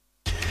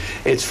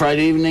It's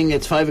Friday evening,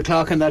 it's 5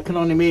 o'clock, and that can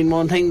only mean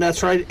one thing.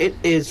 That's right, it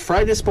is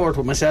Friday Sport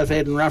with myself,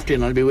 Aidan Raftery,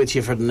 and I'll be with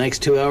you for the next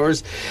 2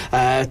 hours.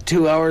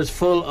 2 hours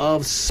full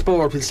of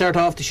sport. We'll start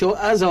off the show,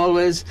 as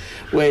always,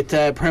 with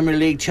Premier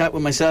League chat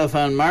with myself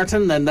and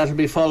Martin. Then that'll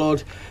be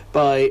followed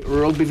by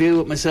Rugby View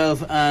with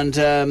myself and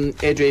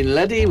Adrian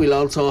Leddy. We'll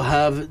also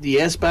have the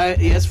yes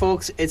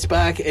folks, it's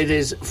back. It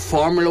is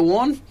Formula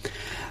 1.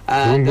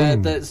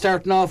 And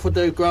starting off with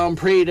the Grand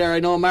Prix there, I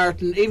know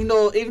Martin, even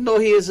though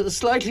he is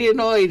slightly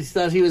annoyed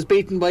that he was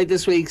beaten by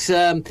this week's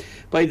puzzle,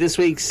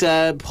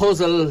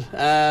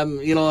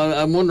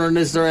 I'm wondering,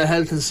 is there a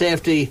health and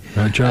safety?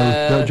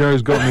 That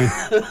Joe's got me.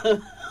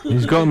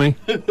 He's got me.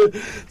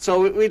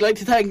 So we'd like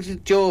to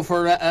thank Joe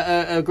for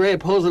a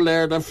great puzzle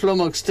there that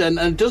flummoxed, and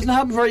it doesn't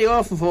happen very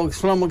often, folks.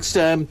 Flummoxed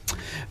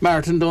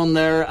Martin Dunn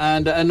there,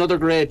 and another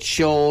great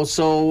show.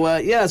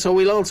 So so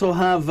we'll also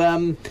have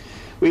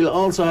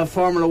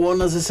Formula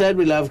 1, as I said.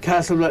 We'll have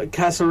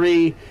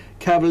Castlereagh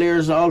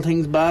Cavaliers, all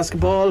things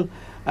basketball.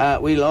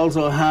 We'll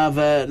also have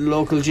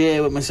Local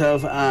J with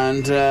myself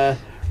and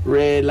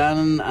Ray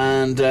Lannon,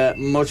 and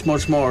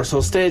much more.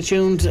 So stay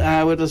tuned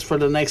with us for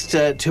the next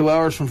 2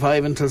 hours from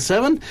 5 until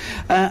 7.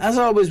 As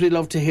always, we'd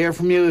love to hear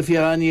from you if you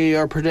have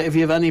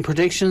any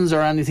predictions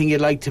or anything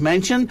you'd like to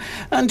mention.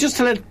 And just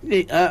to let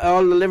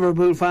all the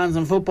Liverpool fans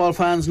and football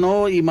fans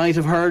know, you might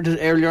have heard it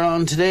earlier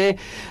on today,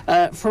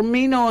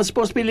 Firmino is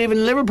supposed to be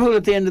leaving Liverpool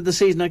at the end of the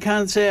season. I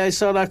can't say I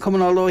saw that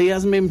coming, although he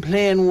hasn't been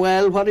playing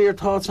well. What are your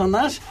thoughts on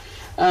that?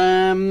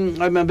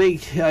 I'm a big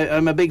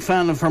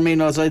fan of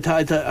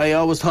Firmino. I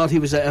always thought he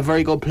was a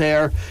very good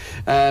player,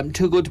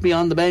 too good to be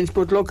on the bench.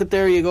 But look,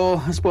 there you go.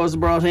 I suppose they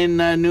brought in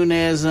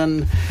Nunez,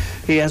 and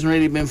he hasn't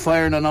really been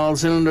firing on all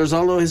cylinders.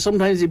 Although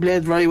sometimes he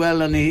plays very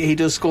well, and he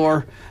does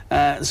score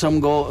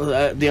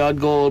the odd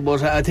goal.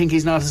 But I think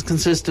he's not as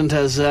consistent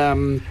as.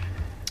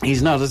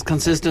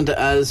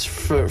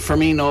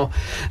 Firmino.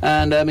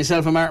 And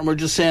myself and Martin were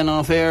just saying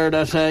off air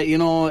that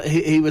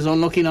he was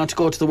unlucky not to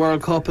go to the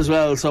World Cup as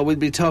well, so we'll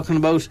be talking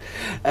about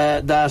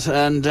that,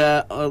 and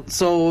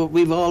so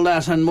we've all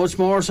that and much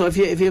more. So if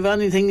you have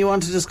anything you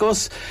want to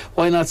discuss,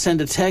 why not send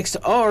a text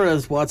or a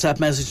WhatsApp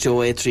message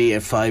to 083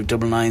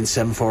 8599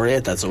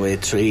 748. That's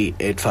 083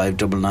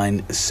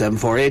 8599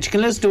 748. You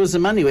can listen to us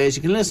in many ways.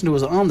 You can listen to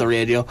us on the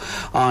radio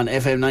on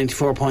FM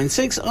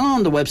 94.6,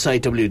 on the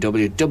website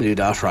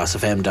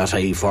www.rossfm.ie/live,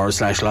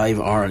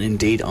 or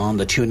indeed on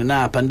the TuneIn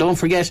app. And don't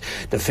forget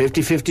the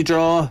 50-50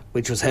 draw,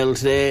 which was held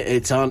today.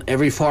 It's on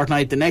every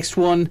fortnight. The next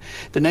draw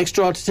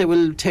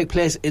will take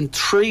place in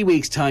 3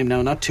 weeks' time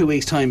now, not 2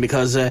 weeks' time,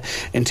 because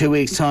in 2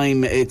 weeks'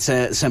 time it's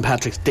St.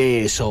 Patrick's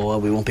Day, so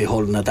we won't be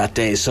holding it that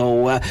day.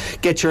 So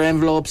get your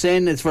envelopes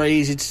in. It's very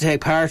easy to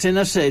take part in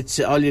it. It's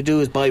all you do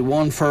is buy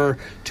one for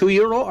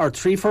 €2 or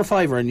 3 for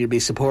 €5, and you'll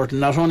be supporting.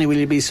 Not only will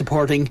you be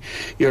supporting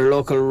your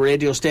local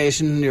radio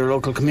station, your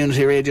local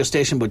community radio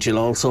station, but you'll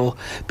also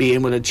be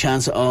in with a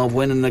chance of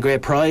winning a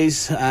great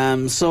prize.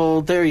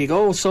 So there you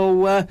go.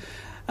 So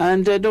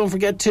and don't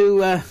forget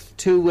to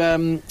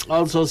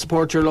also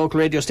support your local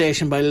radio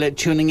station by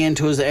tuning in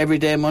to us every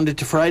day, Monday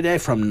to Friday,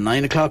 from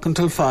 9 o'clock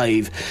until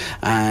 5.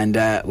 And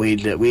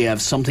we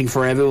have something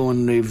for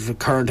everyone. We've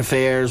current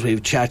affairs,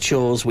 we've chat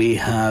shows, we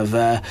have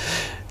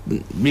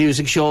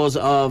music shows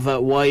of a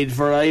wide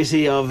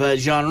variety of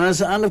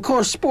genres, and of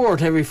course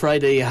sport. Every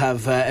Thursday you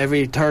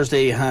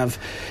have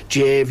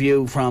GA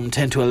View from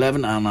 10 to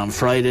 11, and on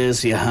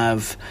Fridays you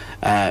have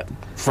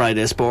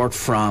Friday Sport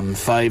from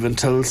 5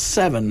 until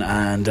 7.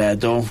 And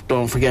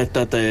don't forget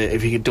that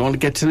if you don't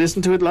get to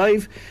listen to it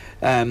live,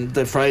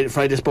 the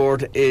Friday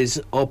Sport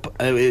is up,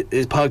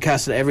 is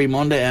podcasted every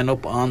Monday and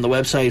up on the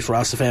website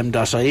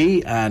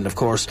rossfm.ie, and of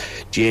course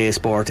GA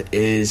Sport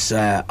is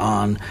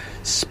on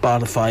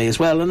Spotify as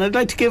well. And I'd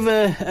like to give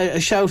a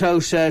shout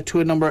out to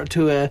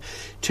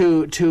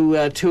two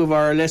of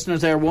our listeners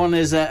there. One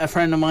is a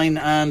friend of mine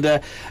and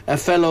a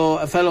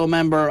fellow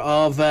member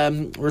of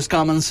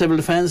Roscommon Civil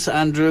Defence,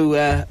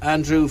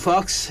 Andrew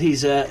Fox. He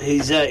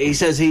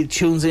says he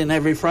tunes in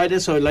every Friday,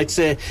 so I'd like to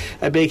say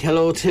a big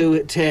hello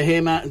to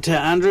him, to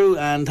Andrew,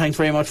 and thanks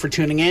very much for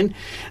tuning in.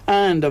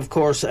 And of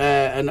course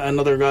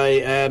another guy,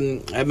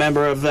 a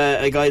member of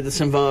a guy that's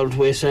involved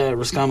with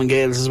Roscommon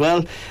Gales as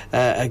well,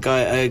 a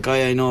guy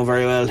I know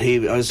very well.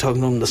 I was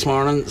talking to him this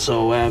morning,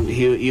 so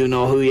you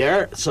know who you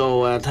are.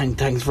 So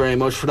thanks very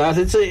much for that.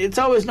 It's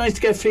always nice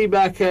to get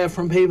feedback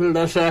from people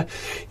that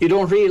you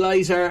don't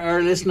realise are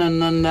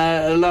listening, and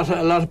a lot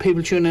of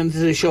people tune into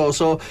the show.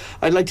 So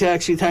I'd like to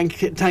actually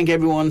thank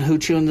everyone who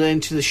tunes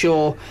into the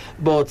show,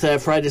 both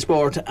Friday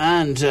Sport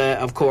and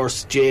of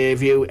course GA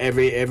View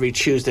every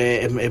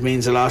Tuesday. It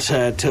means a lot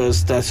to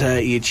us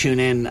that you tune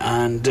in,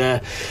 and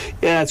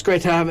it's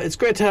great to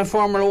have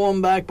Formula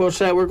 1 back. But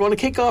we're going to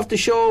kick off the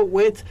show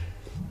with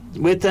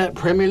that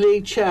Premier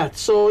League chat.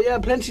 So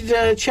plenty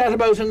to chat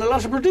about, and a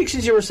lot of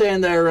predictions you were saying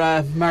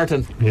there,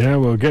 Martin. Yeah,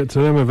 we'll get to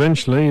them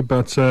eventually,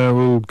 but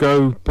we'll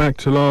go back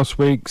to last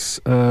week's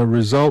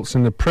results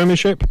in the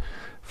Premiership.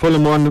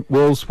 Fulham 1,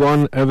 Wolves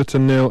 1,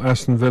 Everton 0,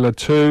 Aston Villa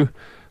 2,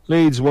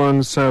 Leeds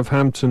 1,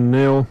 Southampton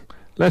 0,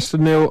 Leicester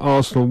 0,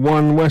 Arsenal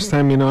 1, West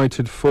Ham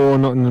United 4,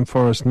 Nottingham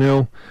Forest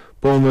 0,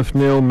 Bournemouth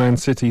 0, Man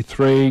City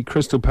 3,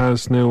 Crystal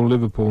Palace 0,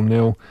 Liverpool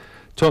 0,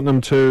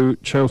 Tottenham 2,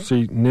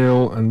 Chelsea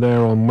 0, and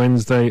there on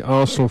Wednesday,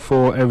 Arsenal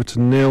 4,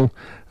 Everton 0,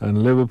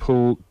 and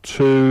Liverpool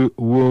 2,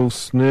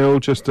 Wolves 0.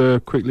 Just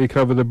to quickly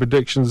cover the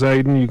predictions,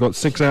 Aidan, you got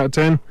 6 out of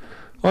 10,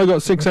 I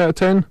got 6 out of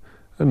 10,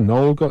 and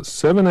Noel got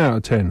 7 out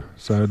of 10.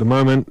 So at the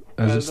moment,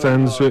 as it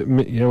stands,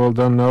 well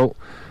done, Noel.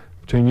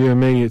 Between you and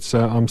me, it's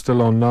I'm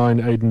still on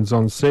 9, Aidan's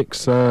on 6.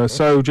 So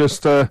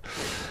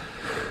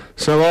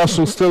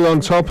Arsenal still on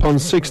top on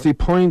 60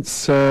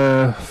 points,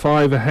 5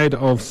 ahead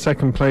of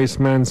second place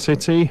Man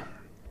City,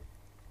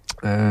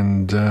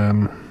 and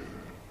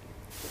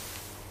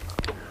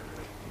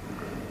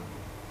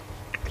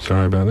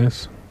sorry about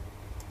this.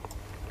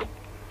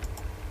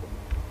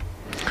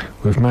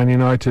 With Man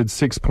United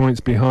 6 points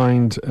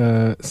behind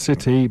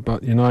City,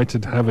 but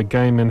United have a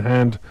game in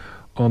hand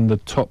on the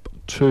top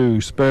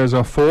 2. Spurs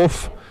are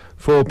 4th,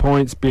 4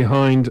 points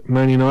behind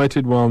Man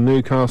United, while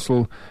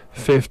Newcastle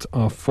 5th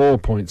are 4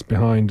 points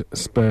behind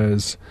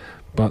Spurs,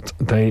 but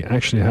they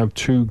actually have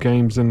 2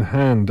 games in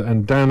hand.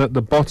 And down at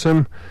the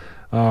bottom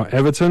are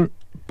Everton,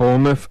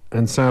 Bournemouth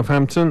and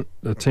Southampton.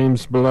 The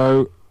teams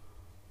below,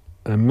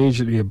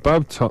 immediately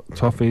above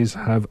Toffees,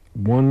 have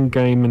 1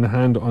 game in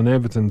hand on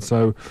Everton.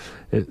 So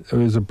it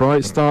was a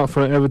bright start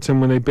for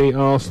Everton when they beat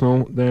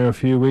Arsenal there a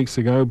few weeks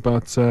ago,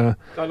 but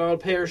got all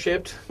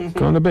pear-shaped.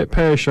 Gone a bit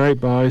pear-shaped,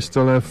 but I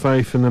still have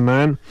faith in the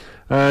man.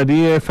 The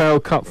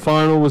EFL Cup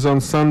final was on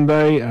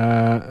Sunday.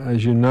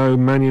 As you know,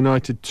 Man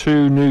United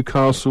 2,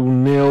 Newcastle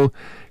 0.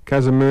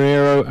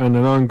 Casemiro and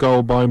an own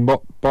goal by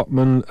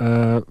Botman.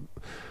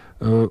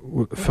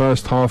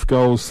 First half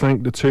goals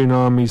sank the Toon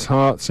Army's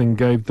hearts and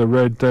gave the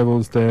Red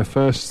Devils their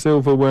first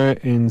silverware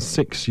in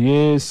 6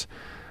 years.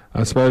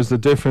 I suppose the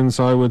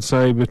difference, I would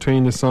say,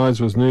 between the sides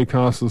was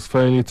Newcastle's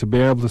failure to be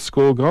able to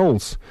score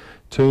goals.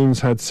 Toons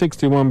had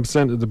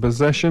 61% of the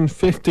possession,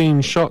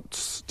 15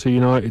 shots to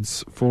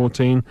United's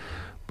 14,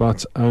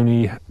 but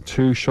only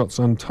 2 shots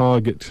on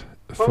target.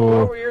 What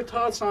were your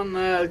thoughts on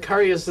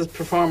Karius'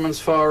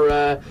 performance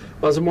for,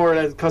 was it more,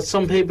 because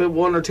some people,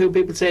 1 or 2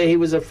 people say he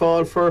was at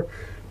fault for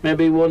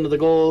maybe one of the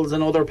goals,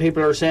 and other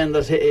people are saying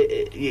that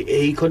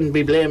he couldn't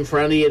be blamed for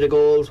any of the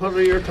goals. What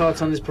are your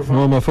thoughts on his performance?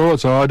 Well, my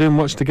thoughts are I didn't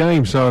watch the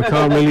game, so I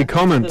can't really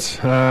comment.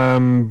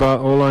 But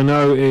all I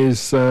know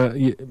is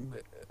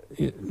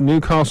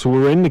Newcastle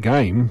were in the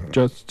game,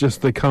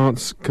 just they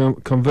can't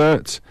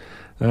convert.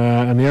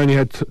 And they only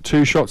had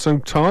 2 shots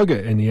on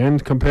target in the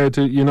end compared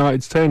to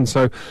United's 10.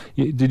 So,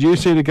 did you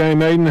see the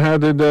game, Aidan? How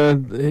did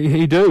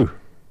he do?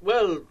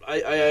 Well,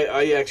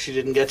 I actually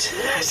didn't get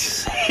to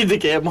see the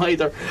game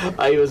either.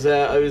 I was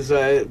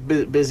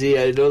busy.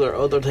 I had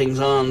other things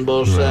on,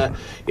 but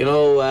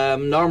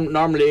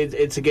normally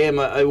it's a game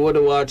I would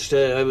have watched.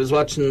 I was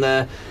watching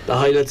the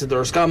highlights of the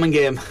Roscommon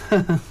game.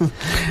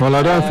 Well,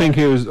 I don't think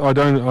he was. I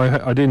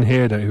didn't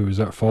hear that he was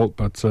at fault,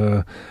 but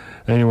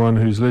anyone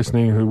who's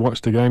listening who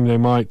watched the game, they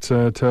might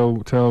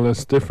tell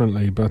us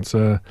differently. But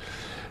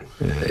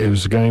it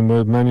was a game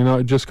where Man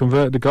United just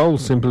converted the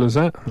goals, simple as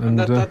that. And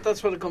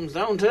that's what it comes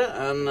down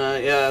to.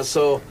 And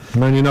so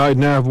Man United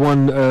now have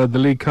won the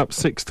League Cup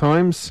 6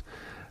 times,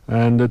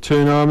 and the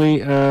Toon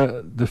Army,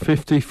 the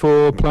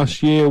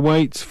 54-plus year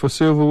wait for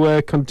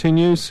silverware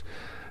continues.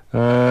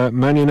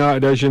 Man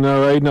United, as you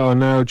know, Aidan, are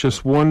now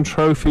just 1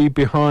 trophy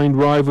behind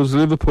rivals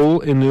Liverpool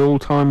in the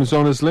all-time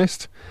honours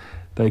list.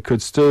 They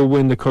could still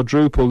win the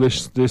quadruple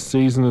this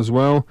season as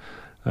well.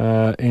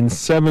 In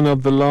 7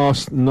 of the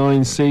last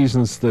 9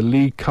 seasons, the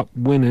League Cup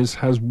winners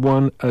has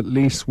won at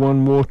least 1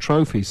 more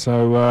trophy.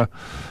 So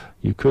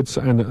you could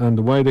say, and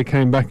the way they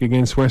came back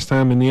against West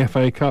Ham in the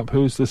FA Cup,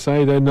 who's to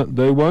say they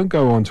won't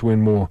go on to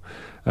win more?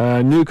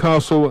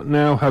 Newcastle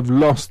now have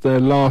lost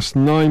their last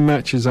 9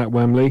 matches at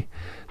Wembley,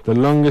 the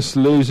longest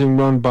losing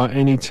run by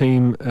any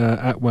team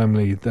at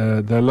Wembley.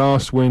 Their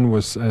last win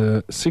was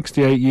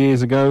 68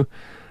 years ago,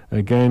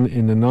 again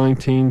in the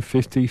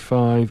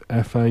 1955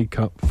 FA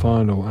Cup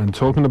final. And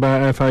talking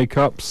about FA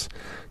Cups,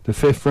 the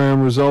 5th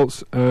round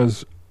results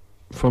as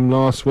from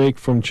last week,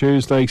 from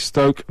Tuesday: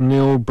 Stoke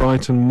 0,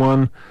 Brighton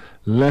 1,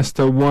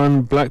 Leicester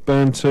 1,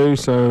 Blackburn 2,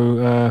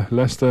 so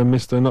Leicester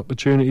missed an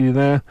opportunity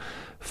there.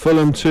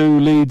 Fulham 2,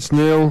 Leeds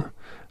 0,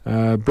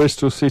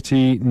 Bristol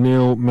City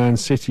 0, Man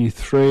City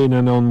 3. And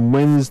then on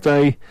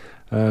Wednesday,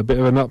 a bit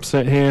of an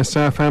upset here: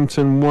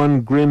 Southampton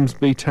 1,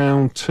 Grimsby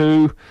Town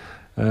 2,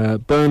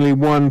 Burnley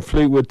 1,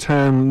 Fleetwood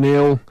Town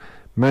 0,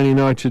 Man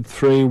United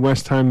 3,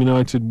 West Ham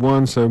United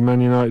 1. So Man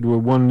United were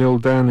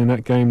 1-0 down in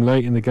that game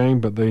late in the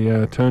game, but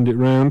they turned it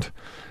round.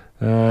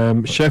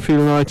 Sheffield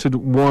United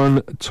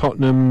 1,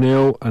 Tottenham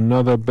 0.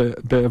 Another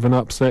bit of an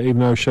upset, even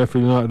though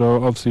Sheffield United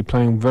are obviously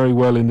playing very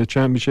well in the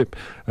Championship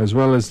as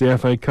well as the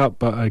FA Cup.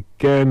 But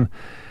again,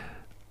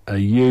 a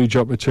huge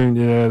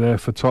opportunity there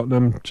for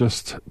Tottenham.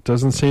 Just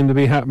doesn't seem to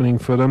be happening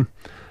for them.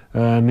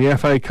 And the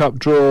FA Cup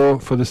draw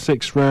for the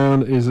 6th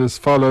round is as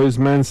follows: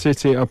 Man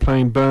City are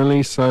playing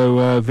Burnley,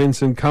 so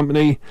Vincent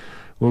Kompany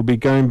will be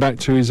going back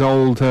to his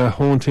old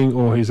haunting,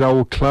 or his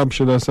old club,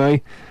 should I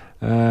say.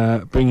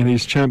 bringing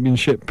his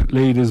championship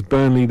leaders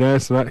Burnley there,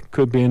 so that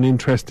could be an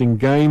interesting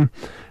game.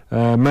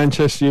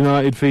 Manchester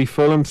United v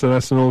Fulham, so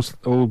that's an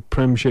all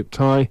Premiership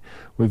tie.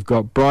 We've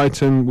got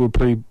Brighton will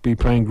be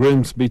playing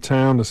Grimsby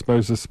Town, I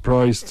suppose a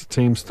surprised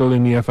team still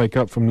in the FA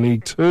Cup from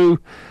League 2.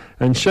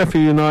 And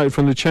Sheffield United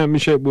from the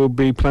Championship will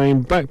be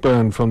playing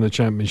Blackburn from the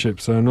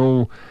Championship, so an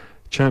all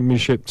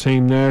Championship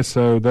team there,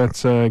 so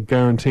that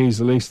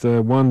guarantees at least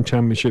one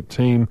Championship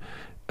team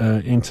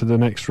into the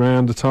next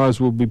round. The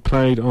ties will be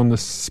played on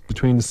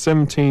between the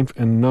 17th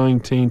and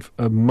 19th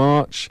of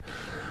March.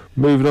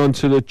 Moving on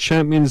to the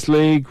Champions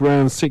League,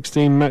 round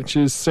 16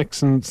 matches,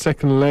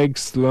 second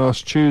legs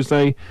last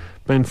Tuesday.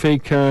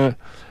 Benfica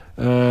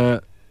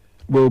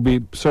will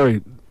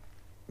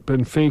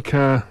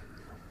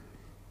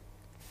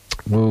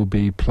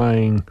be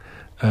playing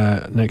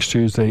next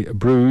Tuesday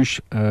Bruges.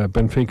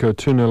 Benfica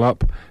 2-0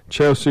 up.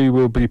 Chelsea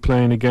will be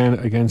playing again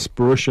against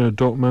Borussia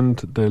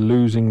Dortmund. They're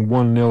losing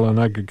 1-0 on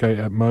aggregate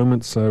at the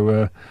moment,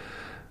 so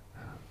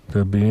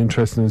it'll be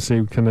interesting to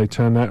see can they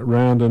turn that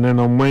around. And then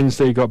on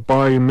Wednesday you got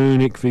Bayern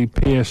Munich v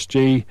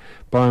PSG.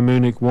 Bayern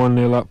Munich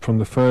 1-0 up from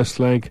the first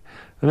leg.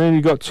 And then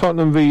you got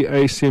Tottenham v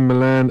AC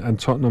Milan, and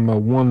Tottenham are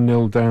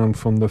 1-0 down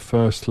from the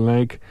first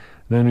leg.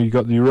 Then you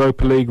got the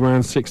Europa League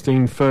round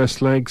 16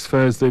 first legs,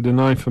 Thursday the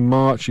 9th of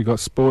March. You got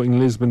Sporting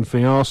Lisbon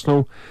v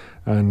Arsenal,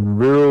 and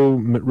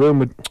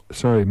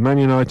Man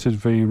United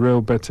v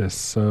Real Betis.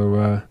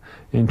 So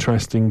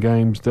interesting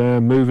games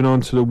there. Moving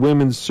on to the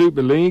Women's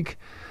Super League.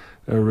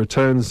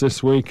 Returns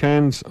this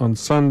weekend on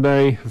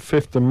Sunday,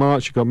 5th of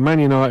March. You've got Man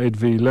United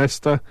v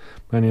Leicester.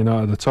 Man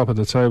United at the top of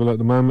the table at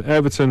the moment.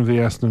 Everton v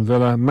Aston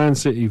Villa. Man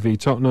City v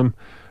Tottenham.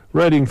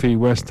 Reading v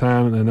West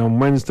Ham. And on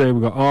Wednesday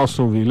we've got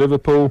Arsenal v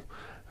Liverpool.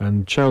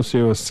 And Chelsea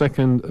are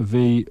second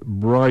v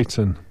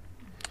Brighton.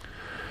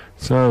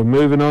 So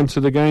moving on to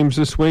the games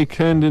this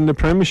weekend in the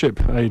Premiership,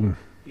 Aidan.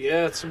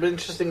 Yeah, it's some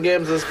interesting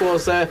games, I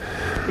suppose.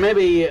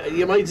 Maybe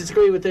you might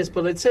disagree with this,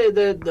 but I'd say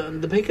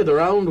the pick of the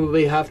round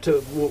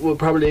would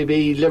probably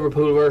be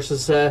Liverpool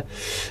versus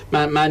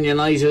Man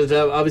United.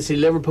 Obviously,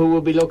 Liverpool will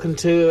be looking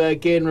to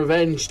gain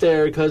revenge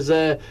there because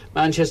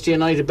Manchester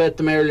United bet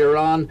them earlier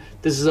on.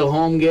 This is a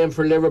home game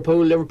for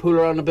Liverpool. Liverpool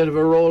are on a bit of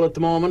a roll at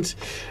the moment.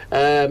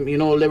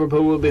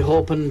 Liverpool will be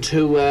hoping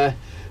to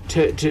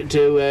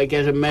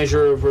get a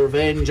measure of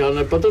revenge on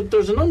it, but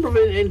there's a number of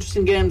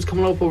interesting games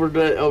coming up over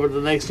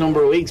the next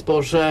number of weeks.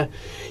 But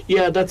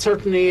that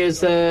certainly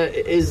is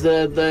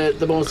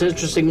the most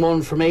interesting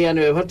one for me.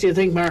 Anyway, what do you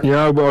think, Martin?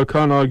 Yeah, well, I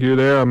can't argue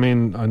there. I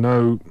mean, I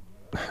know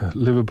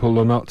Liverpool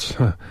are not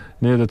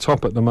near the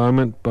top at the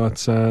moment, but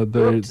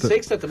they're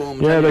sixth at the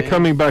moment. Yeah, anyway. They're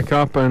coming back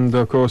up, and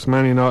of course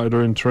Man United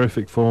are in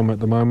terrific form at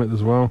the moment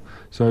as well.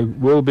 So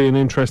will be an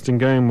interesting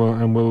game,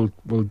 and we'll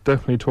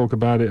definitely talk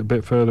about it a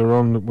bit further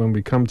on when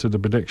we come to the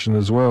prediction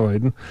as well,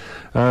 Aidan.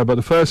 But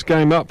the first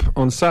game up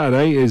on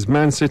Saturday is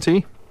Man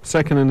City,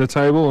 second in the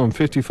table on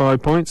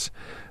 55 points,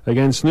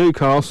 against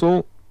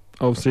Newcastle.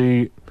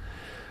 Obviously a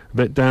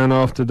bit down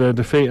after their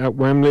defeat at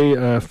Wembley,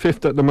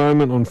 fifth at the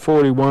moment on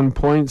 41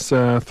 points,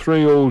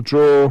 3-3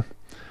 draw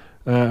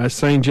at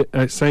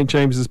St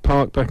James's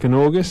Park back in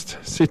August.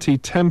 City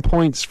 10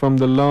 points from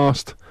the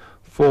last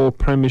 4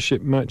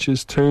 Premiership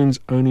matches. Toons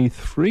only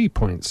 3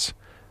 points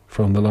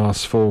from the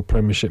last 4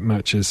 Premiership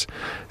matches.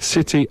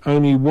 City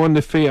only 1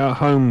 defeat at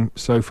home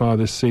so far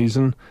this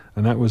season,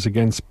 and that was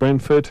against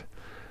Brentford.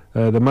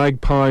 The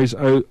Magpies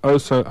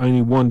also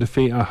only 1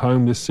 defeat at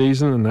home this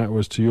season, and that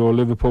was to your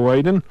Liverpool,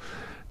 Aidan.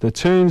 The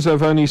Toons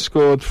have only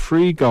scored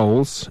 3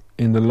 goals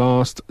in the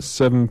last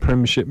 7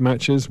 Premiership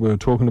matches. We were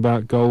talking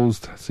about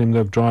goals, seem to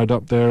have dried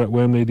up there at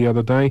Wembley the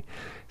other day.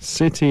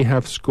 City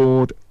have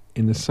scored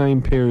in the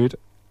same period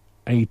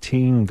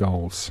 18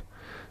 goals.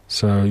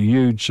 So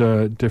huge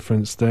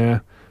difference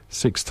there,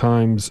 6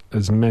 times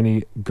as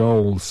many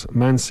goals.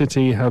 Man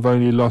City have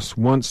only lost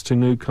once to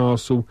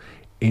Newcastle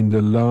in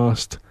the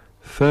last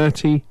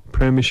 30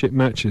 Premiership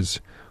matches,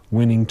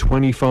 winning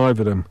 25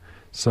 of them.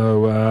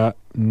 So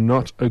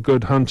not a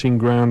good hunting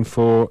ground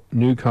for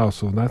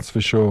Newcastle, that's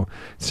for sure.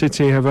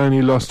 City have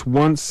only lost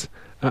once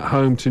at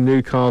home to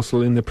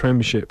Newcastle in the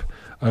Premiership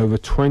over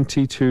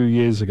 22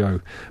 years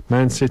ago.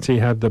 Man City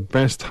have the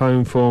best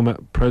home form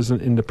at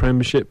present in the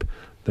Premiership.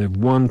 They've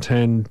won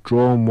 10,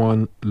 drawn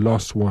 1,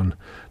 lost 1.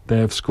 They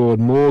have scored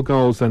more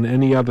goals than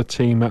any other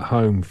team at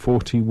home,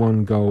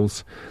 41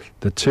 goals.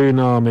 The Toon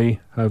Army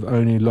have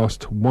only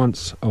lost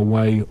once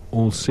away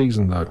all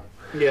season, though.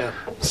 Yeah.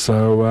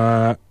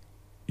 So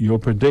your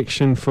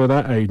prediction for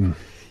that, Aidan?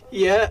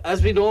 Yeah,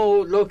 as we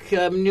know, look,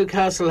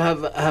 Newcastle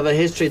have a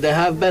history. They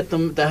have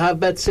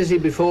bet City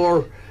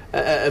before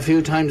a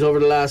few times over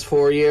the last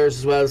 4 years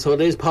as well. So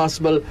it is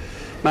possible.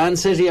 Man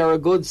City are a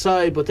good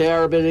side, but they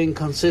are a bit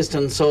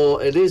inconsistent. So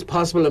it is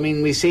possible. I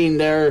mean, we've seen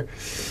their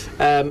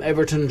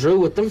Everton drew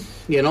with them.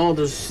 You know,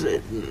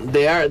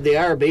 they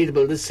are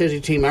beatable. This City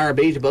team are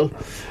beatable.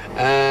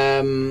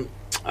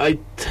 I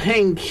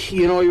think,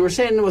 you were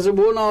saying, was it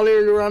 1-1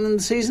 earlier on in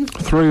the season?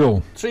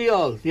 3-3.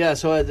 3-3, yeah,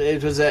 so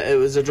it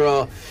was a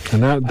draw.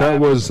 And that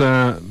was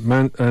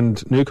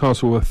and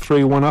Newcastle were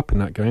 3-1 up in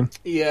that game.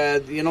 Yeah,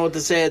 you know what they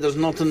say, there's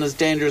nothing as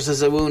dangerous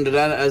as a wounded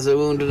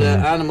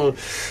animal.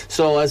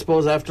 So I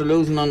suppose after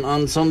losing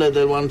on Sunday,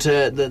 they'll want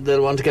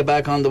to get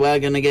back on the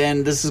wagon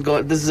again. This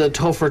is a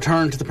tough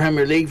return to the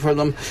Premier League for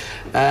them.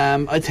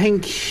 I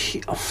think,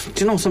 do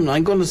you know something?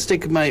 I'm going to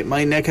stick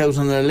my neck out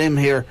on a limb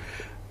here.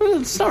 Well,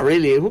 it's not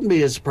really. It wouldn't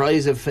be a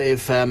surprise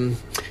if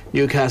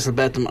Newcastle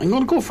bet them. I'm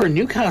going to go for a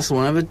Newcastle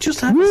one. I just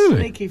have a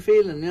sneaky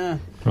feeling, yeah.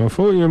 I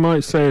thought you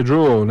might say a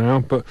draw now,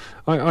 but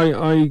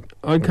I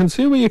can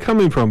see where you're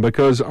coming from,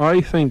 because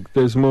I think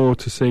there's more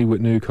to see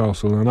with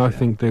Newcastle, and I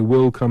think they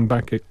will come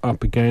back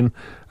up again,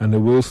 and they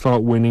will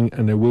start winning,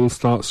 and they will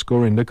start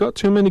scoring. They've got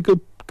too many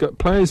good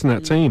players in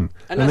that team,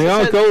 and they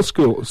are goal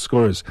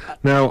scorers.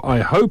 Now, I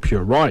hope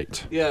you're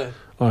right. Yeah.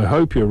 I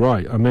hope you're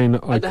right. I mean,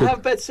 they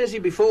have bet City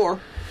before.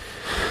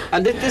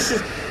 And this is,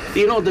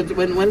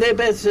 that when they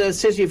bet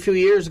City a few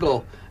years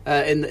ago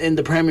in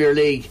the Premier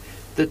League,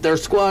 that their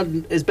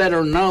squad is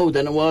better now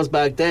than it was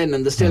back then,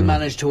 and they still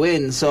managed to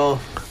win. So,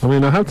 I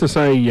mean, I have to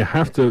say, you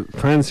have to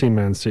fancy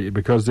Man City,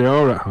 because they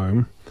are at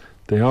home,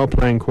 they are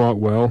playing quite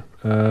well.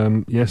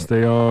 Yes,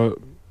 they are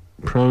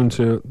prone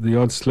to the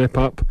odd slip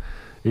up,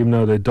 even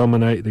though they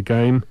dominate the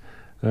game.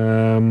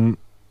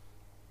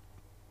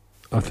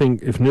 I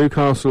think if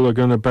Newcastle are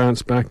going to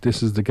bounce back,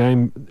 this is the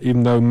game,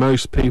 even though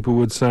most people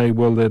would say,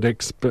 well, they'd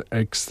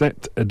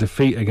accept a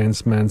defeat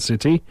against Man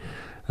City,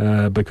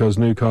 because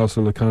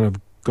Newcastle are kind of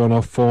gone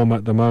off form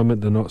at the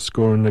moment. They're not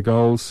scoring the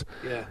goals.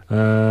 Yeah.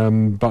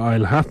 But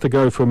I'll have to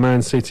go for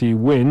Man City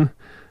win.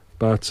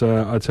 But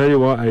I tell you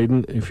what,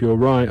 Aidan, if you're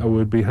right, I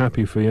would be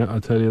happy for you. I'll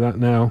tell you that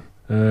now.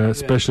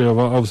 Especially, I've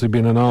obviously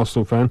been an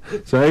Arsenal fan.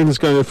 So Aidan's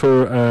going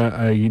for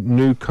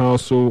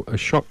a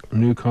shock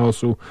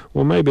Newcastle,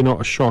 or maybe not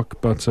a shock,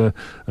 but a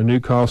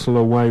Newcastle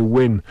away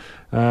win.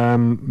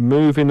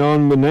 Moving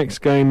on, the next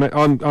game,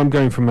 I'm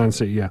going for Man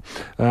City,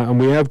 and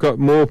we have got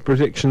more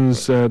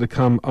predictions to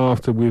come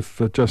after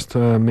we've just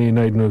me and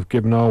Aidan have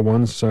given our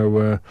ones,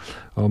 so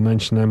I'll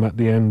mention them at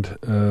the end,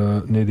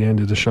 near the end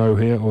of the show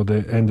here, or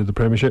the end of the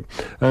Premiership.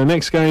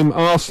 Next game,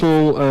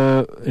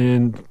 Arsenal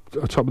in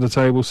top of the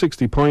table,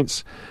 60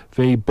 points.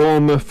 The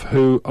Bournemouth,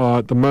 who are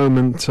at the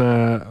moment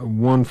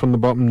one from the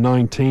bottom,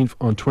 19th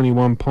on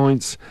 21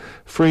 points.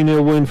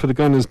 3-0 win for the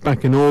Gunners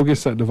back in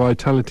August at the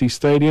Vitality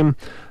Stadium.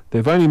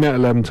 They've only met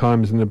 11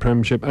 times in the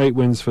Premiership, 8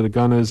 wins for the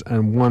Gunners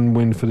and 1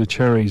 win for the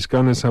Cherries.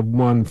 Gunners have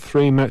won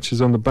 3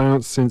 matches on the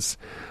bounce since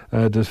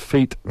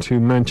defeat to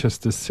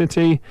Manchester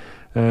City.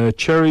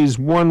 Cherries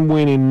 1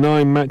 win in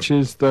 9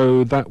 matches,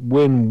 though that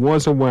win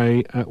was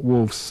away at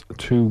Wolves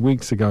 2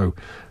 weeks ago.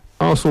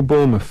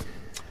 Arsenal-Bournemouth.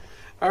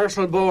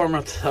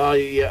 Arsenal-Bournemouth.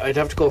 I'd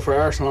have to go for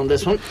Arsenal on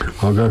this one.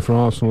 I'll go for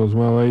Arsenal as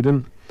well,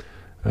 Aidan.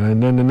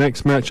 And then the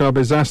next match-up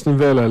is Aston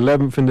Villa,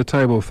 11th in the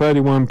table,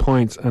 31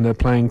 points, and they're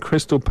playing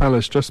Crystal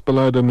Palace just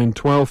below them in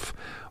 12th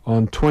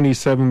on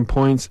 27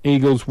 points.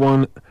 Eagles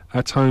won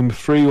at home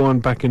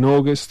 3-1 back in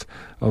August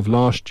of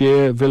last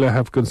year. Villa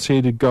have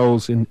conceded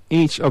goals in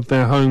each of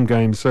their home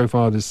games so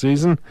far this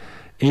season.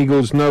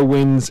 Eagles no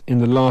wins in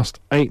the last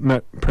 8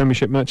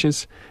 Premiership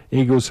matches.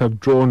 Eagles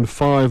have drawn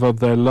 5 of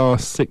their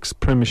last 6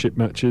 Premiership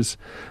matches.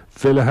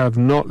 Villa have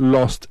not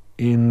lost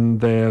in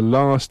their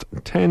last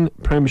 10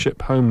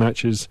 Premiership home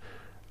matches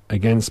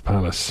against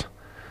Palace.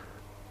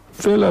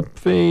 Villa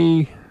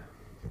v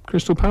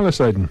Crystal Palace,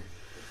 Aidan.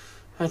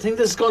 I think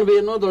this is going to be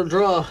another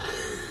draw.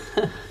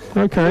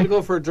 Okay. I'll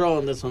go for a draw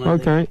on this one. I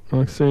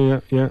see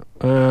that, yeah.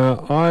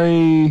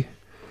 I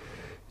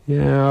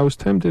was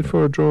tempted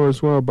for a draw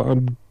as well, but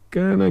I'm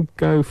gonna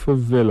go for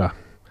Villa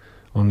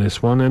on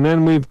this one. And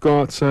then we've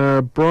got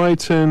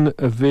Brighton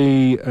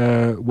v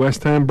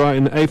West Ham.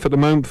 Brighton 8th at the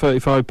moment,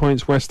 35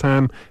 points. West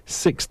Ham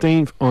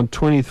 16th on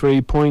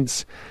 23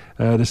 points.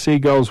 The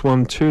Seagulls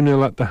won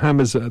 2-0 at the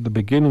Hammers at the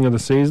beginning of the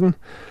season.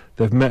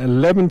 They've met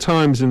 11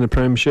 times in the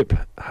Premiership.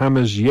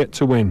 Hammers yet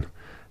to win.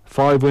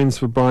 5 wins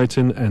for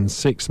Brighton and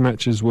 6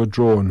 matches were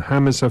drawn.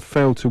 Hammers have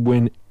failed to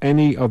win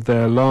any of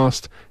their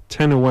last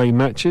 10 away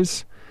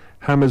matches.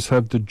 Hammers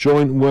have the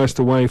joint worst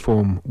away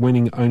form,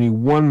 winning only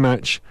 1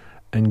 match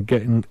and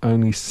getting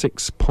only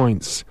 6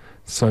 points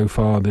so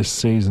far this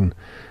season.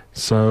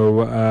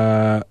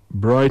 So,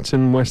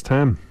 Brighton, West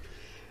Ham.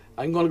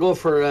 I'm going to go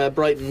for a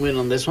Brighton win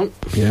on this one.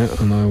 Yeah,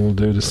 and I will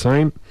do the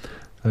same.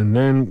 And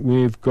then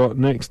we've got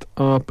next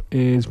up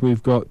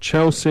we've got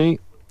Chelsea,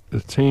 the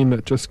team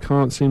that just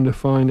can't seem to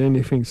find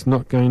anything. It's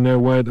not going their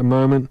way at the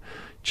moment.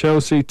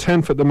 Chelsea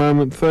 10th at the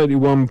moment,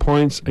 31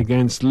 points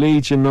against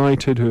Leeds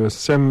United, who are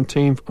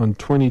 17th on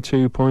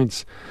 22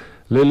 points.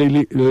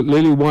 Lily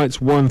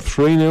White's won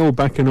 3-0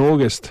 back in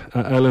August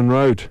at Ellen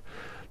Road.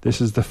 This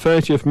is the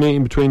 30th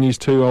meeting between these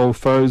two old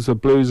foes. The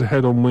Blues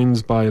ahead on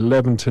wins by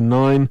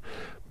 11-9.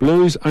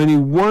 Blues only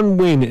 1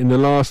 win in the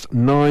last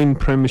 9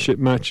 Premiership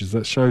matches.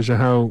 That shows you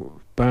how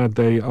bad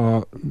they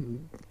are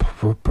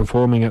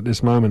performing at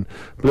this moment.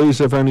 Blues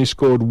have only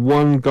scored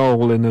 1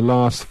 goal in the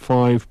last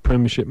 5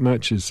 Premiership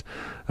matches,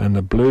 and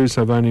the Blues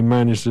have only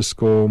managed to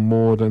score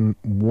more than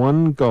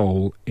 1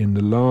 goal in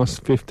the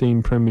last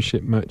 15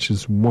 Premiership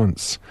matches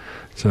once.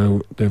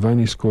 So they've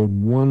only scored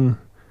more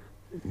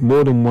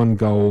than 1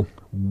 goal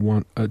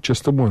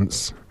just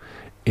once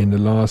in the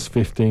last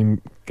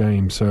 15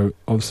 games. So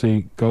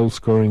obviously goal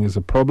scoring is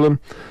a problem.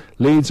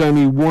 Leeds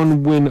only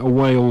 1 win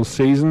away all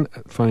season,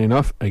 funny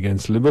enough,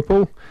 against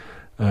Liverpool.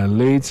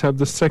 Leeds have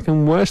the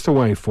second worst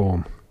away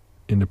form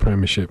in the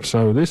Premiership.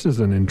 So this is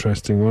an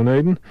interesting one,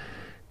 Aidan.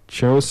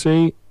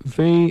 Chelsea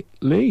v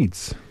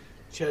Leeds.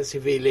 Chelsea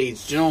v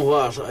Leeds. Do you know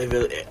what?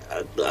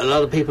 A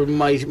lot of people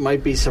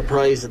might be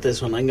surprised at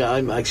this one.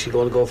 I'm actually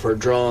going to go for a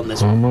draw on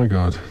this one. Oh my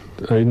God.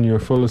 Aidan, you're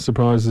full of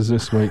surprises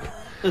this week.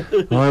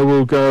 I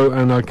will go,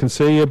 and I can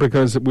see you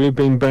because we've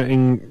been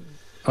betting,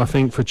 I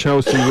think, for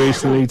Chelsea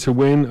recently to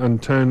win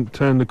and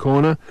turn the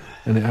corner,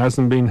 and it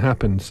hasn't been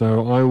happened.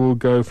 So I will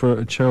go for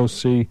a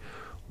Chelsea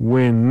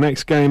win.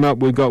 Next game up,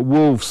 we've got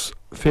Wolves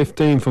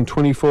 15 from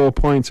 24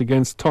 points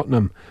against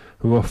Tottenham,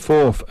 who are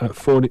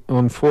 4th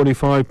on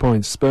 45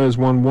 points. Spurs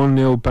won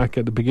 1-0 back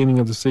at the beginning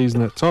of the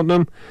season at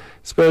Tottenham.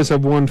 Spurs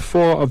have won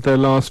 4 of their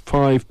last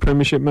 5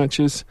 Premiership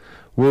matches.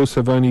 Wolves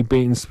have only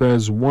beaten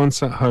Spurs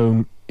once at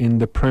home in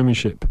the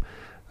Premiership.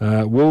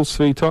 Wolves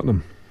v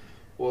Tottenham.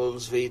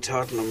 Wolves v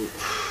Tottenham.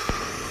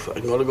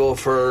 I'm going to go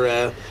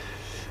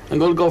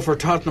for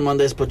Tottenham on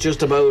this, but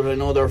just about. I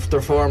know their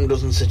form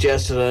doesn't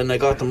suggest it, and I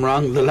got them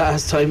wrong the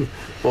last time.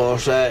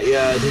 But I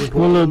think.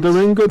 Well,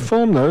 they're in good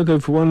form though.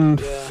 They've won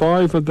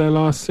 4 of their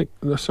last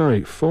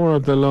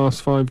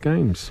 5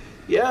 games.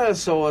 Yeah,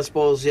 so I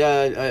suppose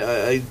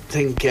I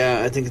think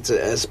it's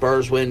a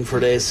Spurs win for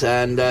this,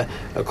 and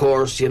of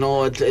course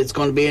it's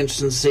going to be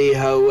interesting to see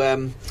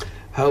how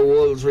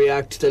Wolves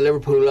react to the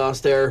Liverpool loss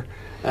there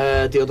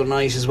the other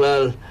night as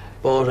well.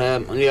 But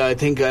I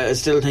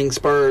still think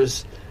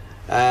Spurs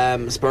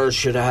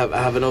should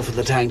have enough of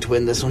the tank to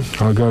win this one.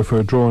 I'll go for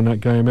a draw in that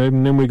game, Aidan.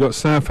 And then we got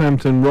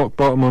Southampton rock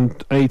bottom on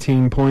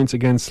 18 points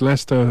against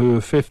Leicester, who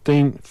are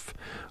 15th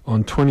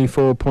on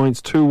 24 points.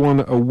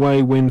 2-1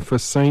 away win for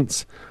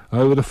Saints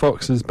over the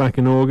Foxes back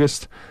in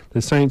August.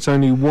 The Saints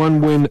only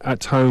 1 win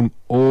at home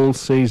all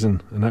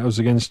season, and that was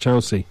against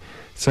Chelsea.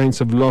 Saints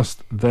have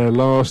lost their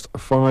last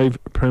 5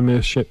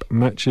 Premiership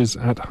matches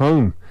at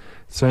home.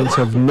 Saints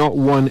have not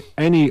won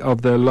any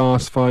of their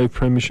last 5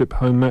 Premiership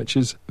home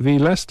matches v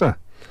Leicester.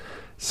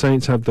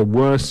 Saints have the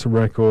worst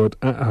record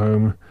at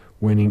home,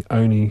 winning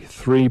only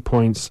 3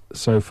 points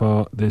so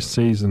far this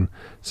season.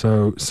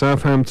 So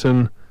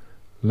Southampton,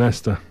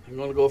 Leicester. I'm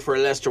going to go for a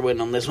Leicester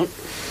win on this one.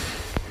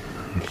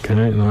 Okay,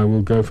 and I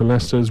will go for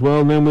Leicester as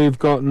well. And then we've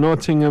got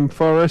Nottingham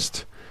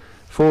Forest,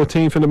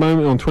 14th at the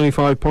moment on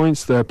 25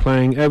 points. They're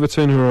playing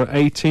Everton, who are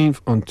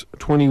 18th on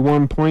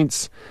 21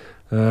 points.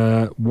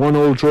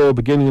 1-1 draw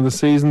beginning of the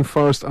season.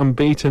 Forest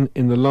unbeaten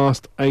in the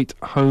last 8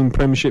 home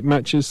Premiership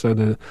matches, so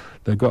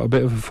they've got a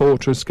bit of a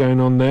fortress going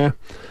on there.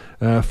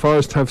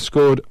 Forest have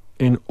scored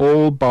in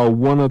all but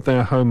 1 of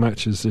their home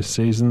matches this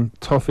season.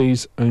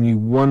 Toffees only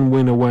 1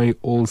 win away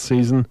all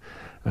season,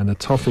 and the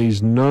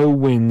Toffees no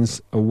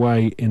wins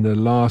away in the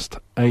last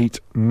 8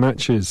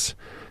 matches.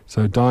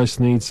 So Dice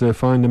needs to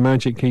find the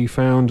magic he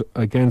found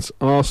against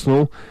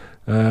Arsenal.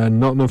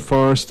 Nottingham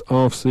Forest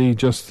obviously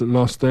just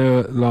lost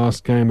their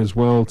last game as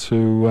well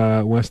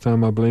to West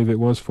Ham, I believe it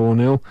was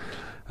 4-0,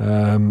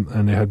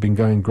 and they had been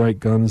going great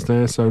guns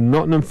there. So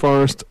Nottingham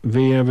Forest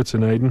v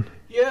Everton, Aidan.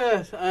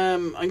 Yeah,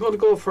 I'm going to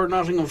go for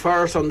Nottingham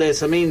Forest on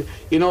this. I mean,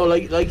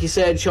 like you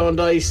said, Sean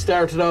Dice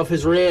started off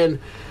his reign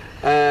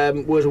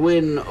with a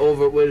win,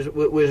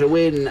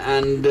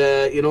 and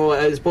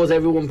I suppose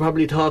everyone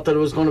probably thought that it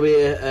was going to be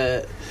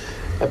a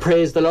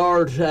praise the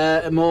Lord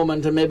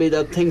moment, and maybe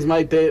that things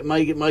might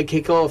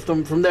kick off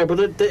them from there.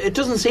 But it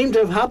doesn't seem to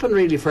have happened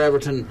really for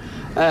Everton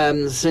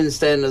since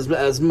then,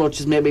 as much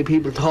as maybe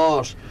people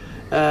thought.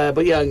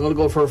 But yeah, I'm going to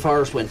go for a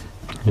Forest win.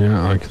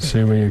 Yeah, I can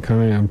see where you're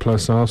coming, and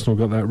plus Arsenal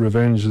got that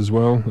revenge as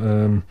well.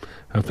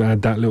 Have to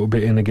add that little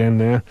bit in again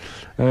there.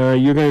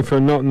 You're going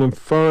for Nottingham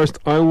Forest.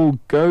 I will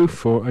go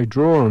for a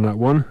draw on that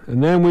one.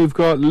 And then we've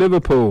got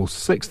Liverpool,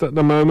 6th at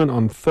the moment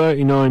on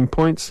 39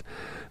 points.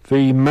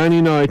 The Man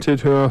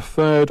United, who are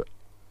 3rd,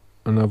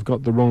 and I've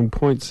got the wrong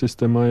point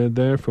system I had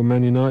there for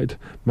Man United.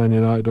 Man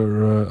United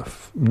are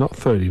not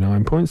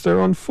 39 points,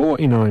 they're on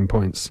 49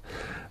 points.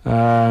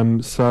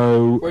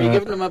 So were you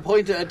giving them a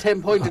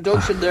 10-point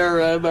deduction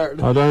there,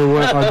 Martin? I don't know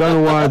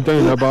why I'm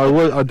doing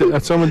that,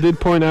 but someone did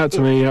point out to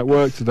me at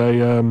work today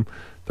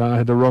that I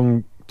had the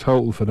wrong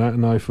total for that,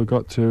 and I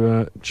forgot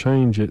to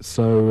change it.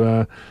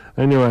 So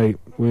anyway,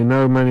 we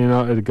know Man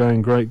United are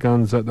going great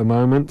guns at the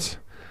moment.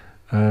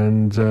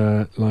 And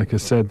like I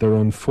said, they're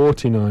on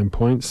 49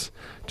 points.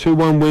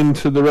 2-1 win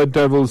to the Red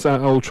Devils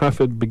at Old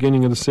Trafford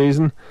beginning of the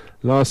season.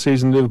 Last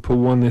season Liverpool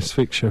won this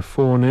fixture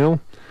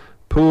 4-0.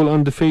 Pool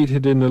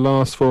undefeated in the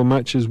last 4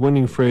 matches,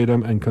 winning 3 of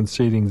them and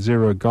conceding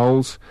 0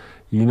 goals.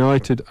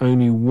 United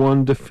only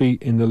 1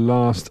 defeat in the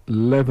last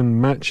 11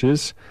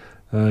 matches.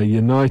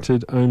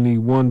 United only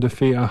one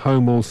defeat at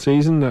home all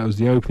season. That was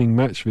the opening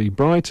match v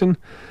Brighton.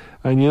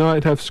 And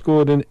United have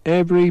scored in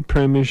every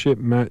Premiership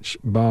match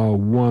bar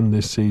one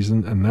this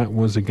season, and that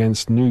was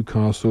against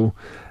Newcastle.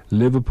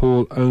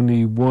 Liverpool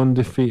only one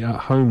defeat at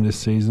home this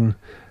season,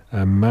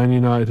 and Man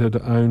United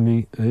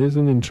only... Here's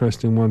an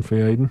interesting one for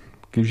you, Aidan.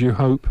 Gives you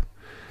hope.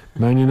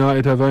 Man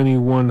United have only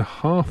won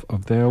half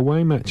of their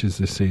away matches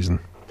this season.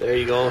 There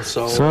you go.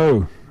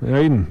 So,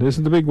 Aidan, this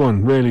is the big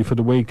one, really, for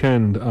the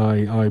weekend,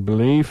 I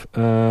believe.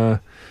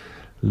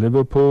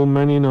 Liverpool,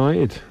 Man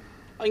United.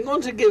 I'm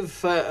going to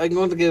give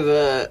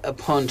a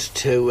punt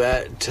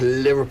to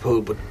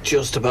Liverpool, but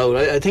just about.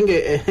 I think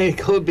it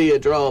could be a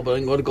draw, but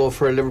I'm going to go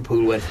for a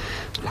Liverpool win.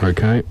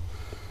 Okay.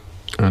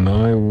 And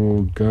I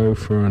will go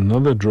for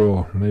another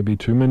draw. Maybe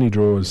too many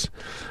draws.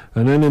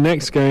 And then the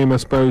next game, I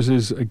suppose,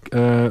 is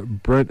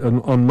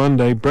on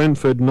Monday.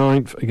 Brentford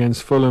 9th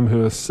against Fulham,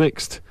 who are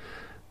 6th.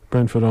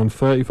 Brentford on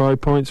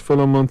 35 points,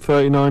 Fulham on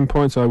 39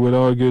 points. I would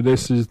argue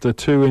this is the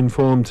two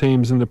informed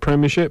teams in the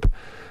Premiership.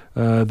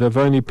 They've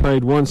only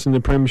played once in the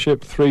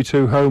Premiership,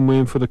 3-2 home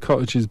win for the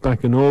Cottages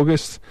back in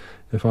August.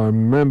 If I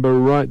remember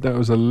right, that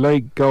was a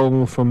late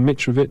goal from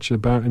Mitrovic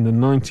about in the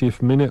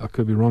 90th minute. I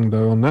could be wrong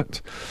though on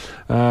that.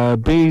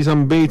 Bees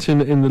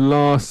unbeaten in the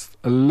last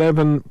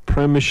 11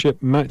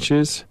 Premiership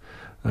matches,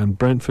 and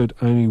Brentford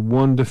only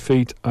one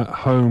defeat at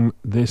home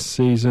this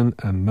season,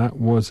 and that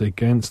was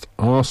against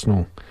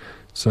Arsenal.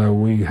 So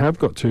we have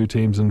got two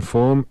teams in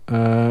form.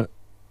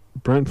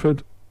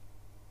 Brentford,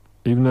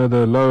 even though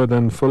they're lower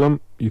than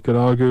Fulham, you could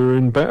argue are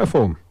in better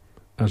form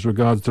as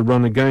regards to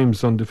run of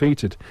games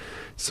undefeated.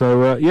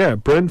 So,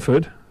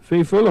 Brentford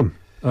v Fulham.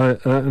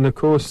 And, of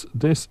course,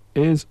 this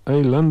is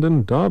a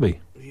London derby.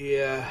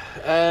 Yeah.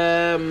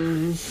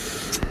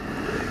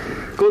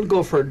 Going to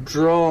go for a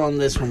draw on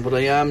this one, but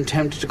I am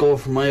tempted to go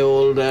for my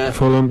old...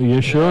 Fulham.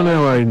 You sure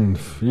now, Aidan?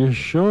 You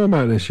sure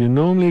about this? You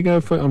normally go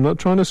for... I'm not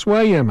trying to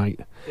sway you, mate.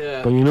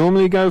 Yeah. But you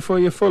normally go for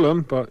your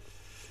Fulham, but...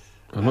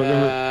 I'm not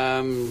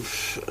going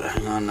to...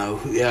 Hang on now.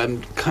 Yeah,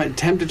 I'm kind of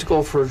tempted to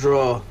go for a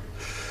draw.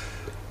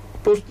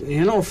 But,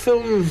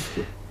 Fulham...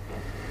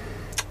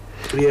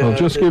 Yeah, I'll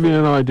just give you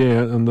an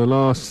idea. In the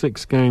last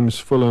 6 games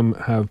Fulham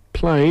have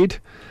played,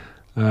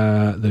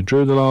 they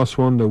drew the last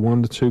one, they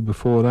won the 2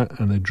 before that,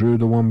 and they drew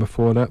the 1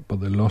 before that,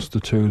 but they lost the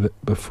 2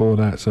 before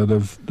that. So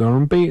they're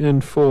unbeaten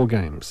in 4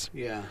 games.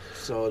 Yeah,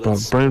 so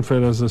that's... But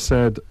Brentford, as I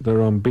said,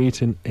 they're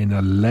unbeaten in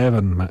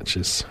 11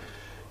 matches.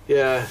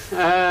 Yeah.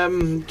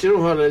 Do you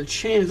know what? I'll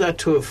change that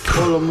to a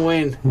Fulham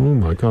win. Oh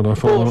my God! I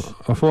thought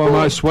I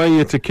might sway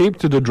you to keep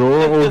to the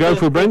draw or go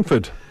for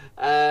Brentford.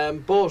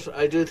 But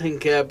I do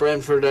think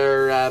Brentford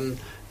are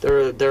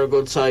they're a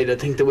good side. I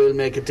think they will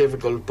make it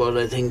difficult, but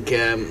I think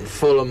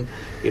Fulham,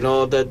 the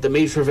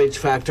Mitrovic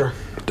factor.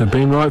 They've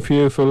been right for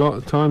you for a lot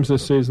of times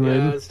this season, yeah,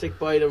 Aidan. I'll stick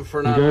by them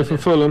for now. You go for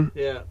Fulham.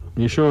 Yeah.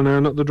 You sure now?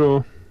 Not the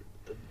draw.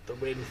 The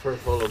win for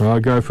Fulham. I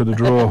go for the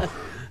draw.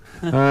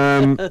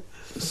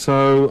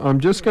 So I'm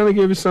just going to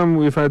give you some.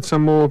 We've had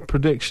some more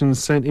predictions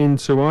sent in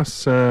to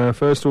us.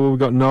 First of all, we've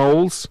got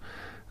Knowles,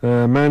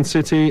 Man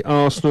City,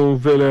 Arsenal,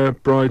 Villa,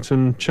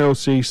 Brighton,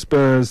 Chelsea,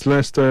 Spurs,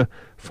 Leicester,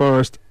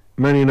 Forest,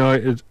 Man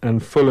United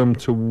and Fulham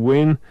to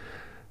win.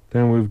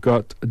 Then we've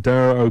got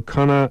Dara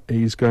O'Connor.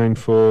 He's going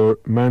for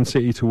Man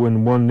City to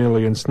win 1-0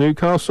 against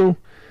Newcastle.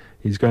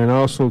 He's going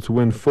Arsenal to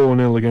win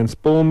 4-0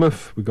 against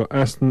Bournemouth. We've got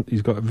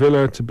He's got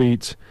Villa to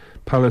beat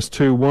Palace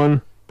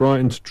 2-1.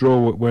 Brighton to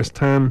draw at West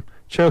Ham.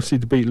 Chelsea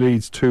to beat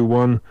Leeds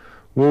 2-1.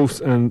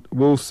 Wolves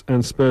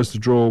and Spurs to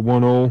draw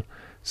 1-1.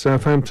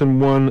 Southampton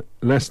 1,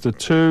 Leicester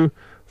 2.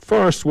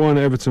 Forest 1,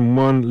 Everton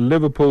 1.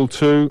 Liverpool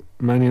 2,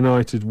 Man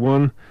United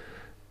 1.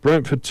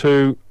 Brentford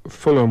 2,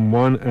 Fulham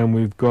 1. And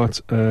we've got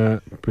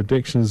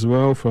predictions as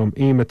well from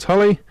Emma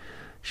Tully.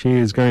 She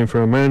is going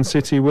for a Man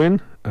City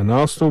win, an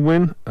Arsenal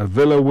win, a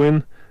Villa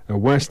win, a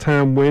West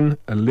Ham win,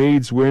 a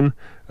Leeds win,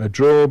 a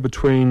draw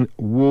between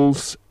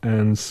Wolves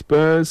and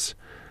Spurs,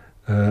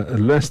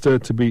 Leicester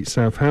to beat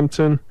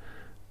Southampton,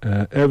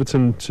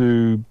 Everton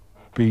to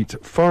beat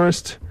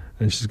Forest,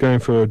 and she's going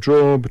for a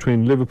draw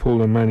between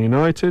Liverpool and Man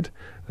United,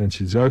 and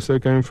she's also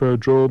going for a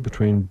draw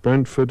between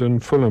Brentford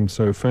and Fulham.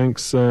 So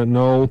thanks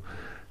Noel,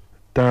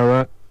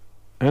 Dara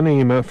and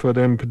Emer for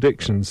them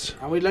predictions.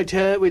 And we'd like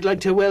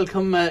to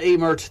welcome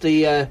Emer to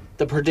the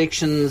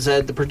predictions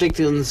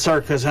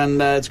circuit,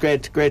 and it's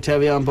great to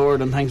have you on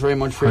board, and thanks very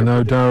much for. I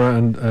know Dara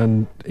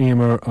and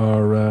Emer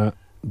are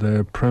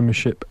the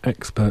Premiership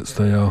experts.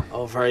 They are.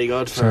 Oh, very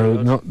good.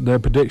 Their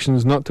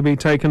predictions not to be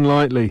taken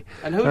lightly.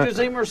 And who does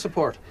Emer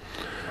support?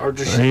 Or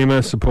does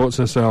Emer supports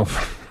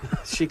herself.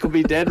 She could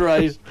be dead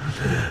right.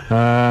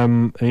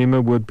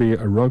 Emer would be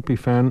a rugby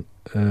fan.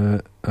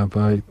 Have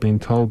I been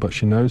told, but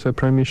she knows her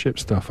Premiership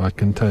stuff, I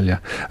can tell you.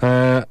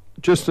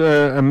 Just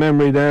a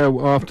memory there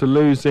after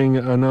losing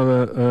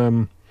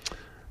another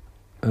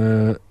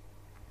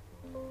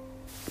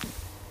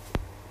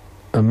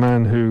a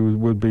man who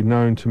would be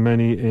known to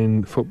many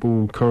in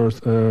football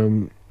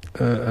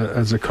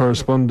as a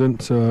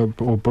correspondent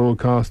or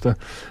broadcaster,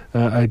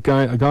 a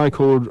guy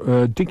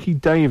called Dickie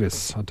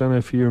Davis. I don't know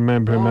if you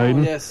remember him,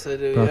 Aidan. Yes, I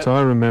do. But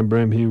I remember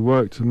him. He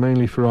worked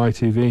mainly for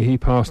ITV. He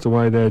passed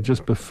away there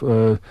just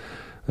before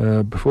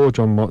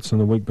John Watson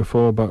the week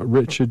before. But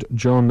Richard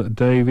John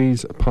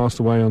Davies passed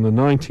away on the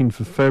 19th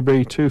of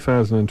February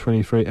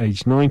 2023,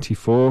 aged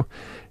 94.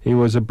 He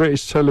was a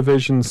British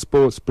television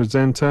sports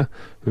presenter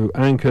who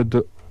anchored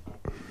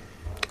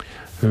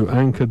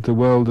the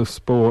world of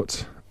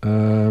sport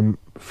from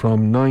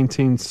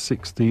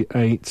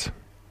 1968.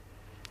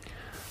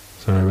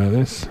 Sorry about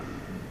this.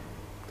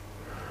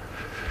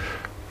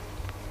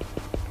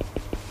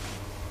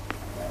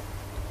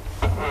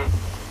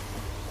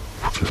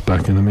 Just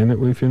back in a minute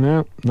with you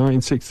now.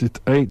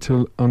 1968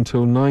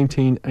 until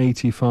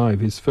 1985.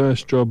 His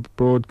first job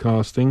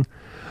broadcasting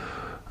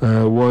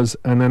was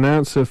an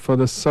announcer for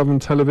the Southern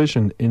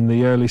Television. In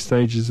the early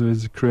stages of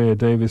his career,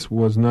 Davis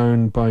was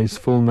known by his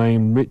full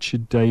name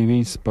Richard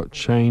Davies, but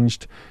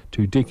changed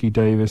to Dickie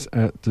Davis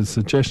at the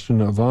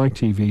suggestion of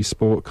ITV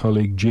sport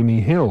colleague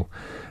Jimmy Hill.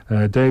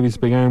 Davies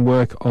began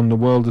work on the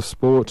World of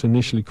Sport,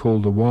 initially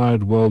called the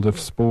Wired World of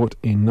Sport,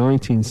 in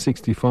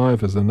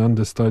 1965 as an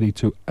understudy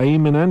to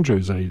Eamon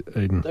Andrews,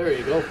 Aidan. There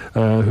you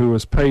go. Who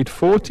was paid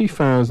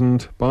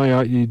 $40,000 by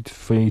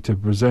ITV to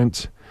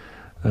present.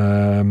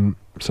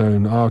 So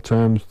in our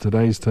terms,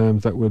 today's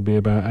terms, that would be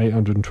about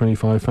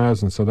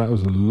 $825,000. So that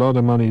was a lot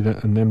of money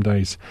in them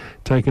days.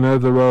 Taking over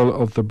the role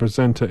of the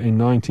presenter in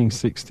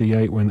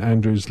 1968 when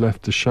Andrews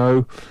left the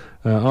show.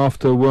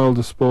 After World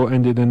of Sport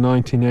ended in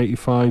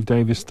 1985,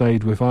 Davis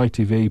stayed with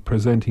ITV,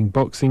 presenting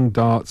boxing,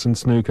 darts and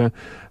snooker,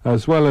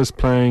 as well as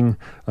playing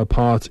a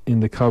part in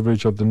the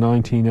coverage of the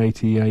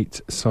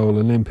 1988 Seoul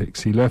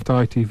Olympics. He left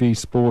ITV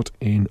Sport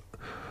in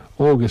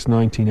August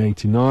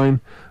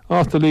 1989.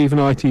 After leaving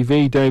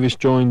ITV, Davis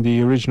joined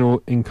the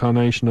original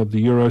incarnation of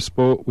the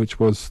Eurosport, which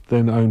was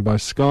then owned by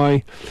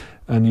Sky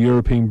and the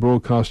European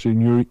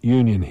Broadcasting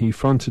Union. He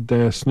fronted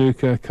their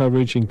snooker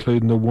coverage,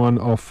 including the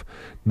one-off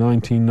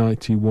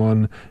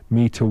 1991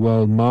 Meter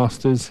World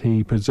Masters.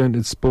 He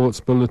presented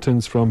sports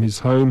bulletins from his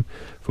home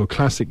for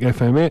Classic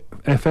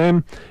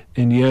FM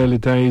in the early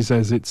days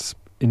as its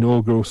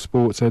inaugural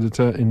sports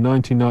editor. In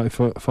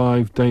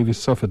 1995, Davis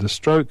suffered a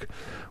stroke,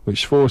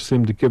 which forced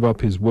him to give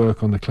up his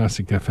work on the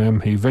Classic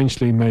FM. He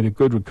eventually made a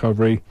good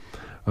recovery,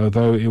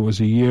 although it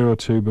was a year or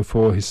two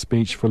before his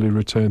speech fully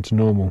returned to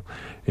normal.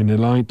 In the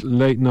late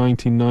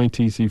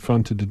 1990s, he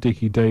fronted the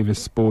Dickie Davis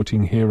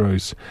Sporting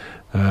Heroes.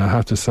 I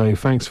have to say,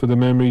 thanks for the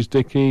memories,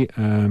 Dickie,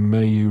 and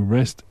may you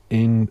rest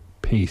in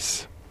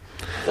peace.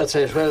 That's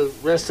it. Well,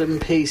 rest in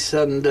peace,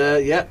 and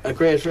a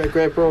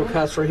great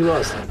broadcaster he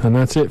was. And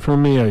that's it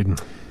from me, Aidan.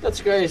 That's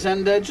great,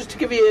 and just to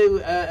give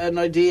you an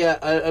idea,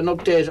 an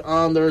update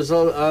on the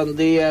result on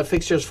the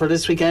fixtures for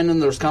this weekend in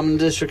the Roscommon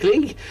District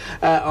League.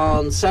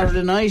 On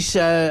Saturday night,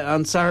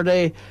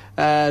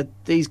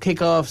 these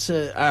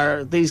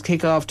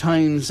kickoff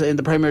times in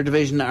the Premier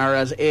Division are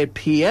at 8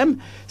 p.m.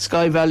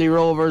 Sky Valley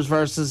Rovers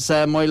versus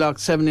Moylock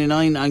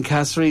 79 and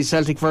Castlereagh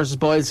Celtic versus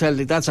Boyle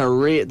Celtic. That's a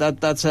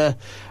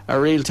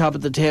real top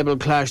of the table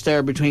clash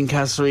there between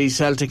Castlereagh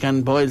Celtic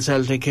and Boyle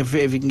Celtic. If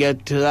you can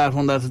get to that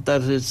one,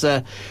 that is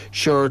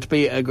sure to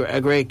be a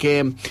great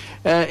game.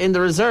 In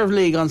the Reserve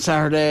League on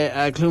Saturday,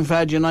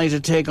 Cloonfad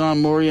United take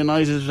on Moore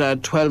United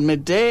at 12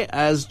 midday,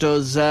 as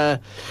does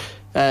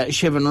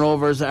Shivan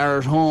Rovers are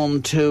at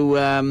home to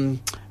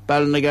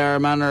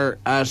Ballinagara Manor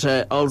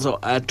also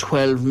at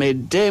 12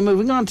 midday.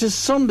 Moving on to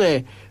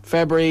Sunday,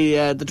 February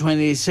the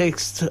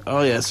 26th.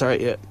 Oh yeah,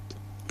 sorry,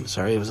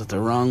 I was at the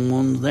wrong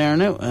one there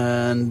now.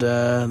 And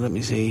let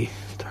me see,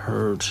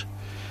 third.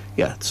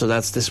 Yeah, so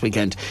that's this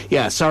weekend.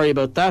 Yeah, sorry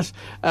about that.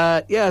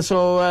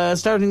 So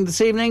starting this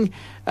evening,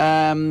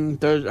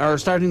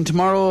 starting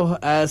tomorrow,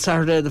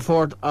 Saturday the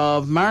 4th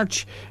of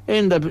March,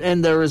 in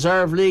the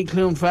Reserve League,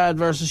 Cloonfad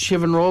versus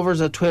Shivan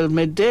Rovers at 12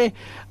 midday,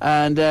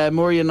 and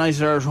Moore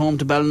United are at home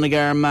to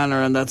Ballinagara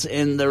Manor, and that's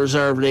in the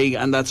Reserve League,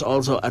 and that's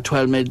also at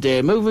 12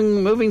 midday.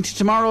 Moving to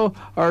tomorrow,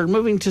 or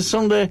moving to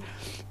Sunday,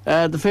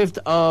 the 5th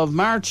of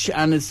March,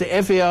 and it's the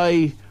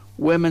FAI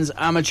Women's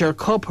Amateur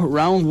Cup,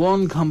 Round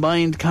 1,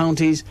 combined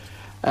counties,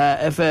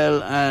 FL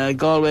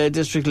Galway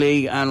District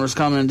League and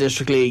Roscommon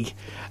District League.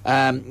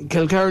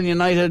 Kilkerran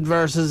United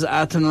versus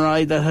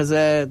Athenry, that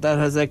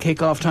has a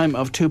kick-off time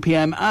of 2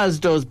 p.m, as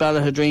does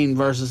Ballahadreen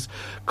versus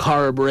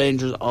Corrib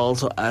Rangers,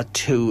 also at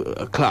 2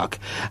 o'clock.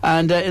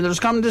 And in the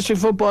Roscommon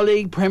District Football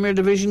League Premier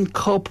Division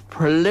Cup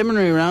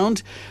preliminary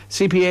round,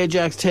 CP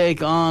Ajax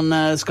take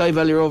on Sky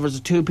Valley Rovers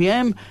at 2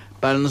 p.m,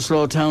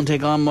 Ballinasloe Town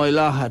take on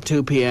Moylough at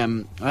 2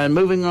 p.m. And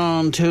moving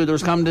on to the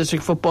Roscommon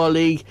District Football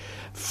League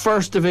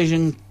First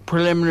Division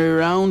preliminary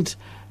round,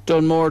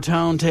 Dunmore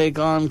Town take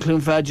on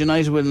Cloonfad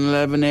United with an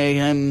 11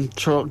 a.m.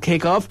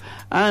 kick-off.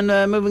 And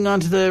moving on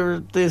to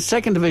the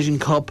Second Division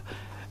Cup,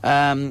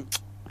 St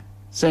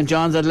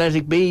John's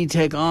Athletic B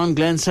take on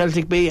Glen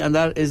Celtic B, and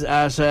that is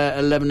at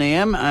 11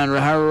 a.m. And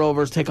Rahara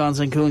Rovers take on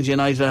St Coons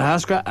United at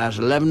Haskra at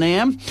 11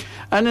 a.m.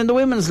 And in the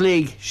Women's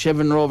League,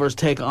 Shivan Rovers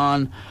take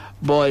on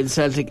Boyle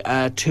Celtic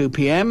at 2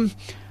 p.m.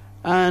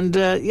 And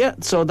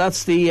so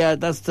that's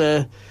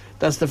the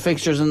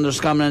fixtures in the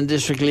Roscommon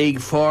District League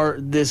for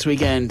this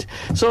weekend.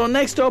 So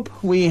next up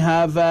we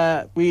have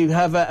a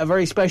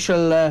very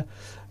special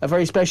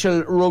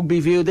rugby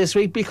view this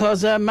week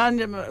because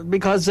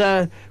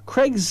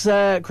Craig's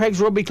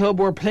Rugby Club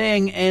were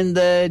playing in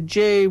the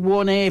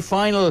J1A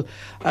final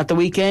at the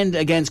weekend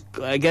against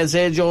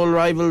age-old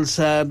rivals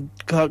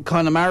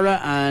Connemara,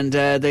 and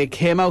they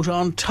came out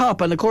on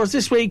top. And of course,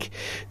 this week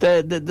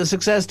the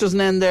success doesn't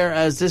end there,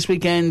 as this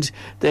weekend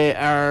they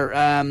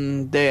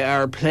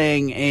are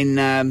playing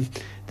in.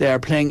 They are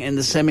playing in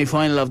the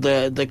semi-final of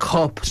the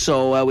cup,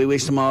 so we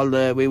wish them all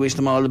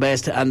the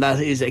best, and that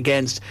is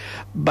against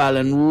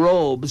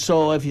Ballinrobe.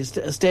 So if you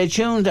stay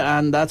tuned,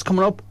 and that's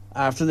coming up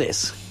after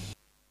this.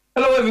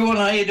 Hello everyone,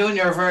 how you doing?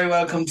 You're very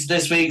welcome to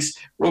this week's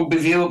Rugby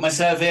View with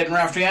myself, Aidan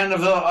Raftery, and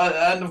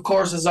of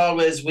course, as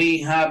always,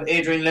 we have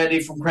Adrian Leddy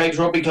from Craig's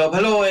Rugby Club.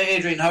 Hello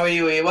Adrian, how are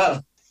you? Are you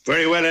well?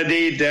 Very well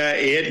indeed,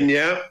 Aidan.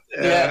 Yeah,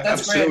 that's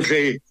absolutely.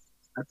 Great.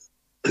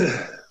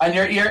 And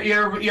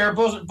you're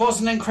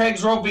buzzing in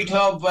Craig's Rugby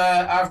Club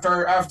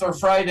after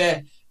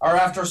Friday or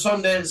after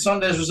Sunday's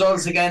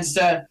results against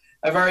a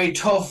very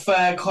tough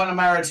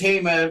Connemara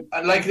team.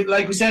 Like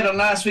we said on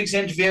last week's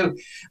interview,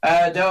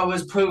 they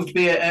always proved to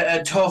be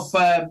a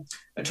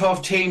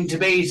tough team to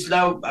beat.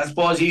 Now I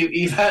suppose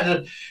you've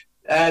had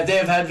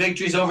they've had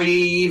victories over you,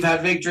 you've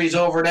had victories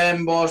over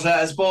them, but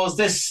I suppose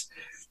this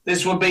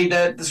would be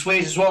the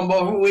sweetest one.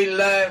 But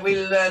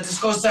we'll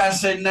discuss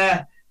that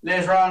in.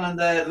 Later on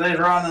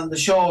in the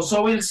show.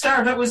 So we'll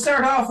start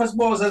off, I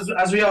suppose,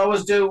 as we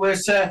always do,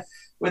 with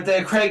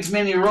the Craig's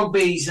Mini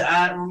Rugby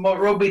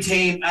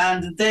team,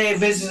 and they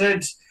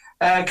visited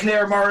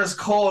Clare Morris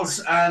Colts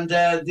and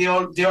the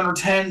under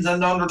 10s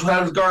and under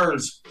 12s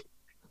girls.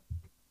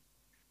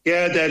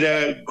 Yeah, they had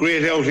a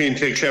great outing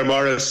to Clare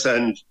Morris,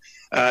 and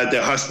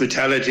the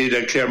hospitality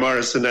that Clare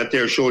Morris and that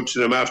they showed to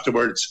them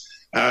afterwards.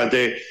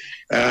 They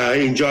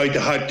enjoyed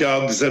the hot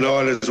dogs and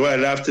all as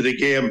well after the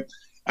game.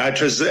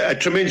 It was a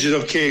tremendous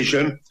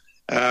occasion,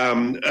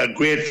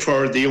 great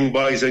for the young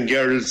boys and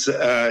girls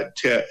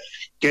to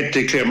get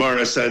to Clare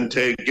Morris and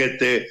to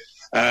get a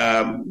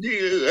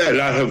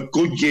lot of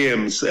good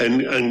games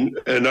and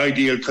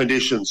ideal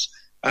conditions.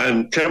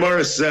 And Clare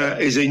Morris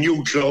is a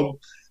new club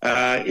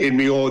in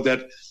Mayo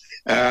that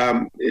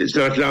is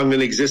not long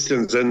in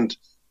existence, and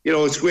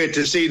it's great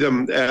to see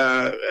them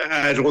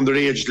at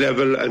underage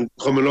level and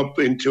coming up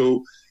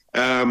into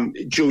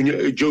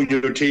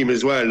junior team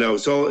as well now.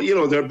 So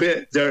they're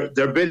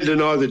building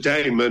all the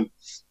time, and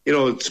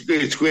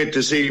it's great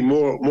to see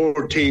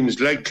more teams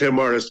like Clare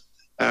Morris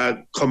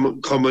coming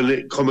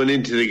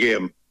into the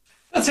game.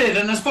 That's it,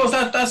 and I suppose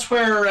that's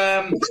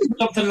where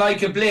something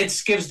like a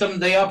blitz gives them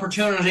the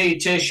opportunity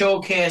to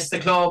showcase the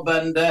club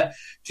and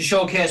to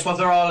showcase what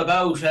they're all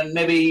about, and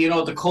maybe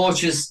the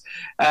coaches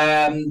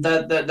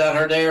that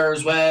are there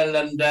as well,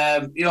 and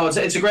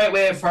it's a great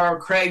way for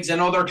Craigs and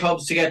other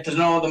clubs to get to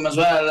know them as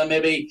well, and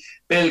maybe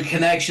build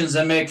connections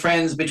and make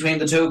friends between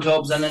the two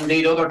clubs, and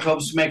indeed other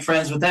clubs to make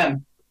friends with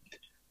them.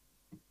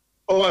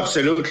 Oh,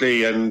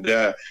 absolutely, and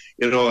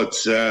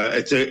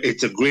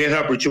it's a great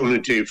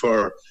opportunity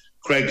for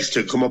Craigs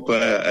to come up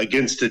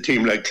against a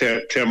team like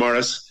Clare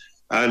Morris,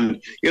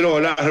 and a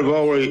lot of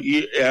our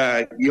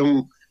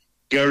young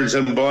girls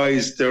and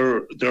boys,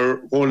 they're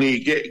only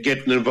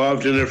getting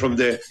involved in it from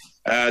the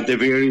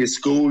various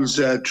schools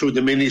through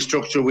the mini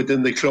structure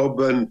within the club,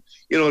 and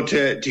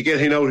to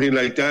getting out in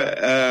like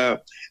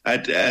that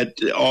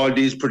at all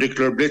these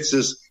particular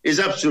blitzes is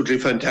absolutely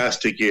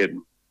fantastic,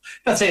 Aidan.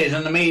 That's it,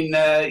 and I mean,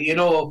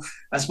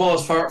 I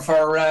suppose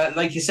for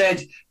like you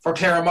said, for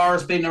Clare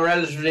Morris being a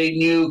relatively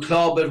new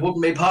club, it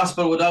wouldn't be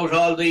possible without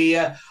all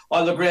the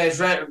great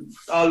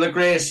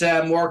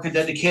work and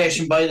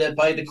dedication by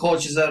the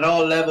coaches at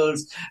all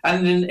levels,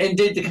 and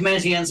indeed the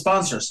committee and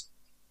sponsors.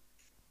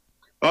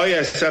 Oh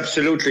yes,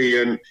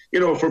 absolutely, and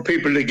for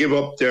people to give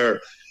up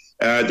their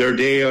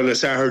day on a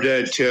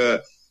Saturday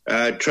to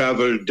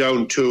travel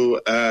down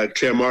to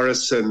Clare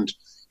Morris, and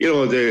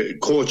the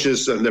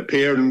coaches and the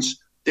parents.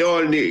 They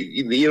all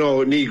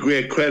need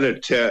great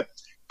credit to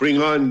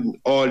bring on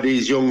all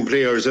these young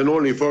players, and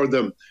only for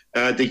them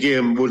the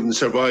game wouldn't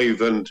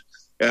survive. And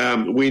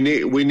we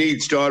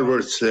need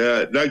stalwarts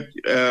like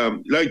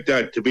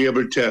that to be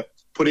able to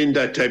put in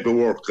that type of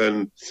work.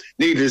 And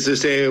needless to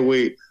say,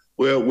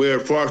 we're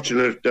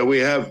fortunate that we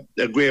have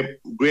a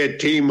great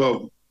team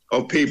of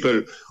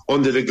people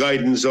under the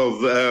guidance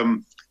of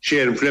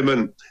Shane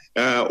Fleming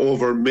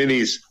over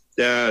minis.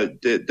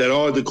 That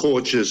all the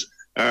coaches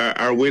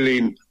are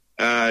willing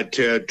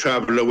to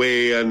travel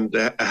away and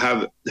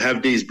have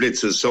these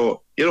blitzes.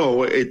 So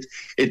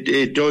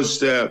it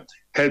does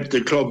help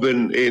the club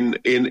in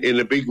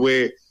a big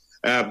way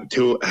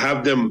to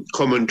have them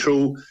coming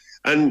through.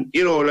 And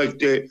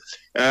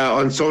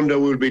on Sunday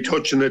we'll be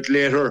touching it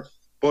later.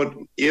 But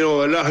a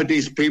lot of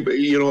these people,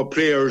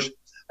 players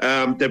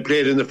that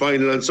played in the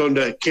final on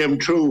Sunday came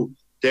through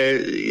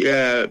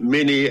the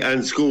mini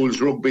and schools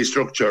rugby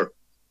structure.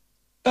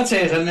 That's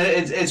it, and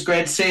it's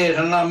great to see it,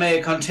 and long may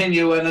it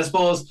continue. And I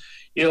suppose,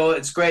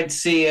 it's great to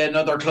see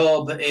another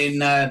club in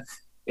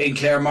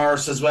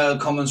Claremorris as well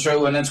coming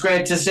through, and it's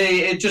great to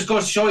see. It just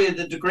goes to show you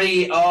the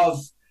degree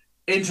of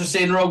interest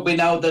in rugby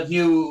now that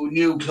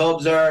new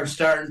clubs are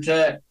starting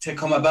to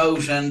come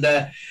about and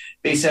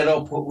be set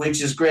up,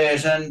 which is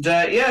great. And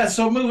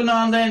so moving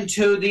on then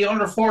to the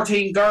under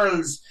 14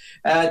 girls,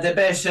 the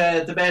best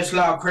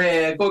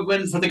Loughrea, good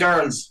win for the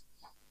girls.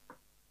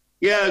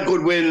 Yeah,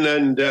 good win,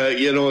 and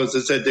as I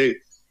said,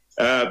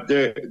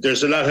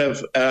 there's a lot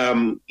of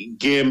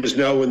games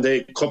now, and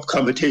the cup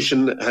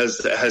competition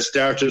has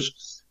started.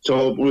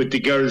 So with the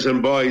girls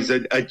and boys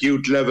at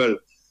youth level,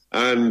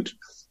 and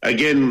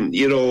again,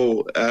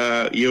 you'll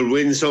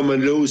win some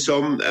and lose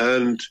some,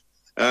 and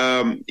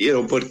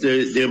but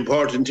the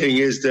important thing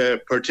is the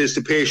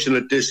participation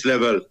at this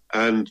level,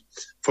 and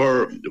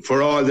for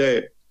all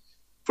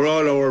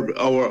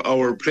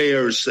our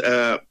players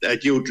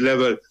at youth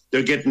level,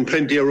 they're getting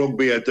plenty of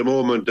rugby at the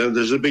moment, and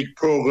there's a big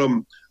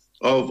program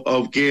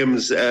of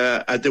games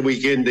at the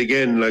weekend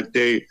again. Like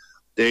the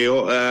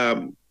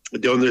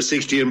under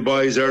 16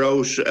 boys are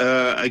out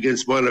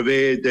against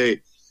Monterey. They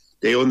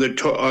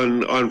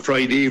on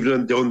Friday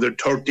evening, the under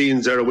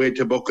 13s are away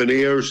to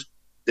Buccaneers.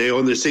 The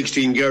under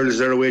 16 girls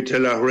are away to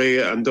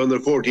Loughrea, and the under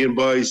 14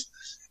 boys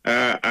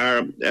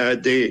are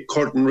the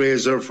curtain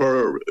raiser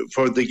for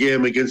the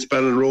game against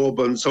Ballinrobe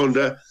on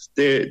Sunday.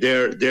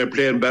 They're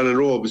playing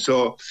Ballinrobe.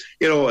 So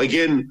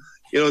again,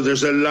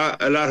 there's a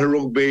lot of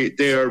rugby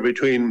there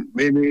between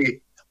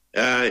mini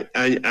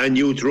and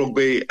youth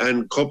rugby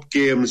and cup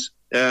games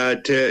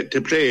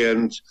to play,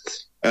 and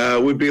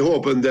we'd be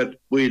hoping that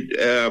we'd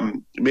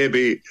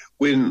maybe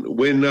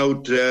win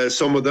out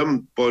some of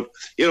them. But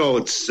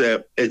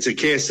it's a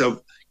case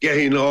of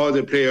getting all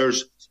the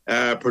players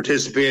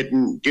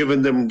participating,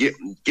 giving them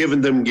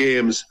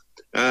games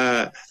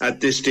at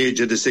this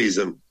stage of the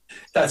season.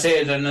 That's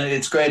it, and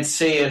it's great to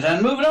see it.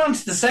 And moving on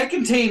to the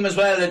second team as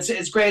well,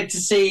 it's great to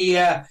see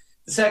the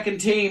second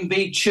team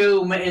beat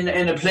Tuam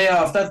in a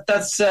playoff.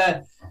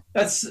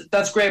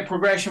 That's great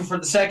progression for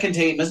the second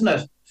team, isn't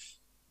it?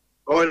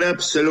 Oh,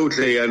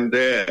 absolutely. And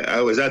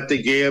I was at the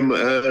game,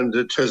 and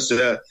it was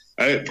a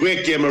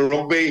great game of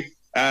rugby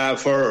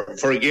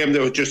for a game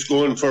that was just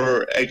going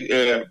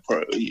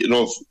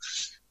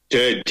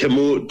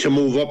to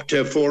move up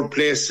to fourth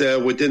place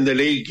within the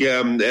league.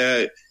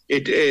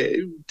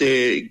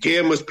 The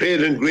game was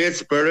played in great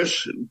spirit,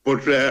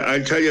 but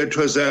I'll tell you, it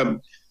was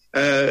a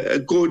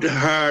good,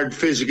 hard,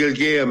 physical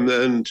game,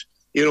 and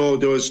there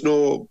was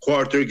no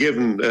quarter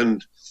given.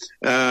 And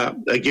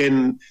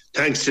again,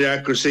 thanks to the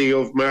accuracy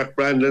of Mark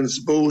Brandon's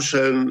boot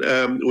and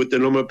with the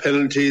number of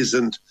penalties,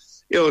 and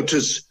it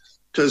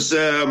was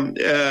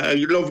a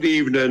lovely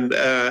evening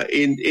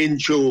in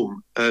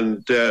Tuam,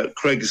 and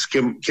Craig's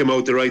came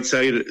out the right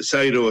side of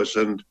it,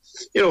 and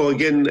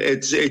again,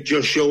 it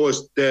just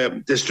shows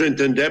the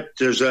strength and depth.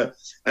 There's a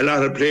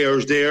lot of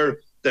players there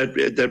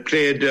that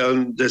played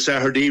on the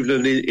Saturday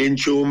evening in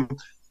Tuam.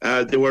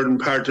 They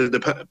weren't part of the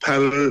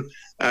panel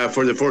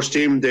for the first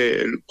team.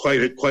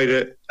 Quite a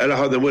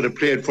lot of them would have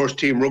played first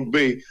team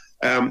rugby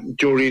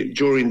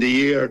during the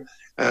year.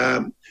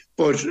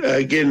 But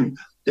again,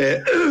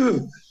 it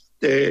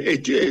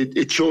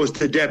shows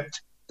the depth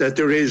that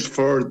there is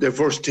for the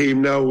first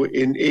team now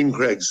in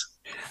Craig's.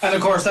 And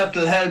of course, that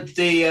will help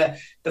the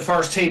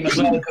first team as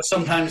well, because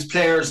sometimes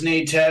players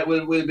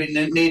will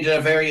be needed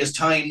at various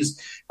times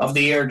of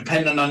the year,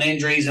 depending on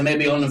injuries and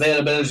maybe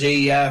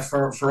unavailability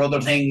for other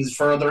things,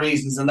 for other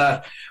reasons, and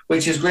that,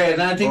 which is great.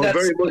 And I think that's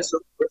very much so.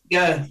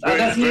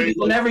 That's needed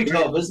in every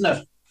club, isn't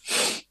it?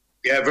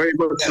 Yeah, very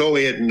much so,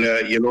 Aidan.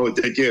 That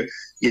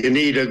you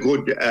need a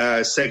good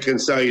second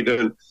side,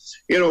 and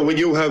when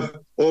you have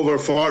over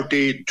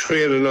 40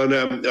 training on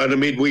a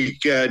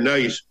midweek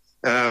night,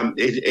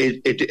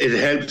 it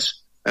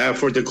helps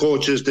for the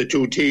coaches, the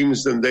two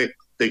teams, and they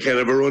kind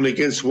of run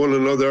against one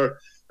another.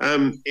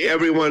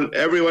 Everyone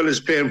is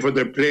playing for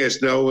their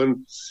place now,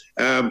 and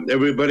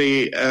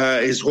everybody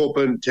is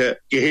hoping to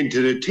get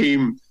into the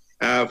team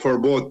for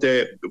both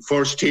the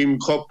first team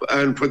cup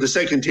and for the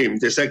second team.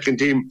 The second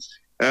team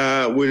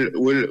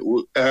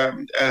will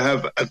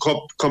have a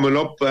cup coming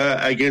up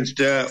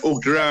against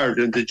Oak Gerrard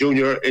in the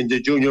junior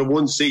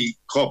 1C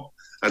cup,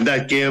 and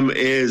that game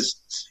is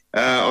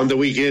on the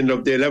weekend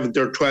of the 11th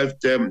or 12th.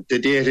 The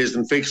date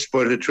isn't fixed,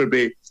 but it will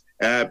be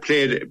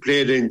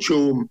played in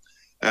Tuam.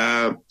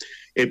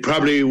 It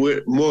probably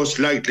most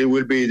likely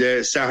will be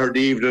the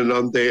Saturday evening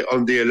on the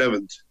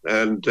 11th,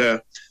 and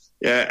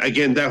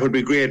again, that would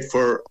be great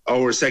for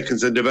our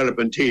seconds and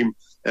development team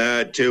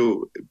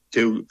to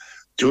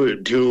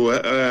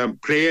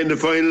play in the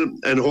final,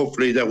 and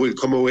hopefully that will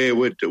come away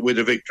with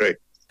a victory.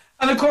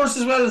 And of course,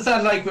 as well as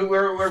that, like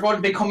we're going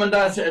to be coming,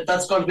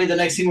 that's going to be the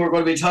next thing we're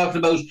going to be talking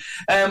about.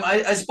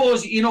 I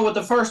suppose with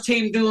the first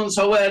team doing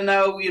so well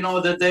now,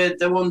 that they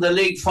won the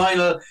league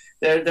final.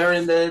 They're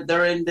in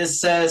this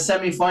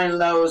semi-final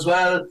now as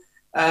well.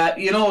 That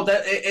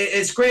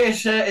it's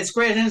great. It's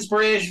great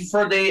inspiration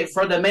for the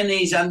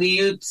minis and the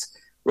youth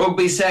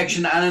rugby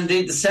section, and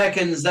indeed the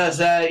seconds, that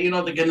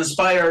they can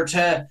aspire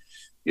to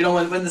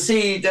when they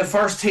see the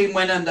first team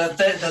winning, that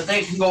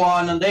they can go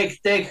on and they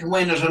can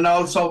win it, and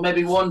also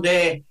maybe one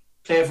day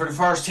play for the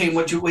first team,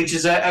 which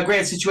is a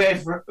great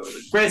situation for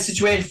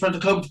the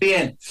club to be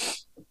in.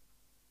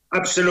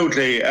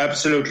 Absolutely,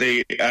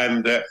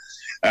 and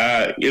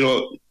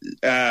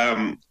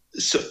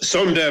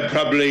Sunday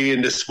probably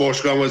in the sports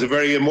ground was a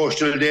very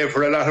emotional day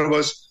for a lot of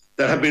us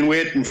that have been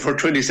waiting for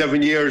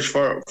 27 years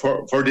for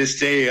this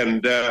day,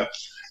 and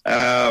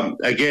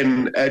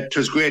again, it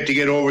was great to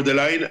get over the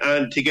line,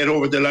 and to get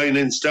over the line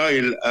in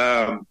style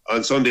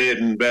on Sunday.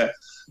 And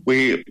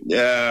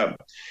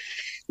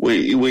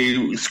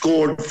we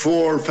scored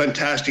 4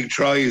 fantastic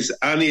tries.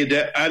 Any of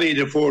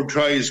the 4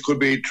 tries could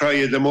be try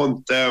of the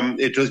month.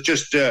 It was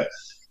just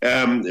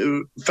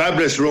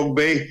fabulous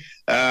rugby.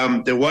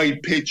 The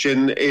wide pitch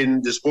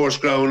in the sports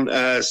ground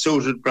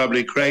suited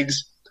probably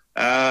Craig's.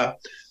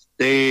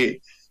 They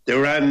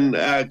ran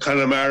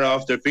Connemara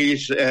off their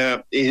feet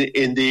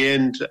in the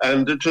end,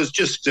 and it was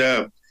just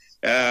a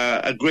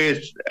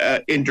great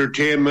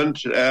entertainment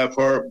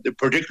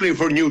particularly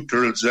for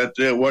neutrals that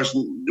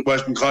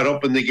wasn't caught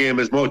up in the game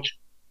as much.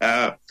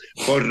 But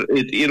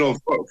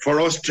for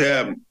us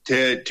to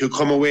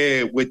come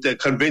away with a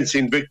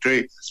convincing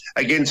victory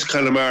against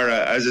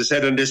Connemara, as I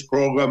said in this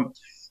programme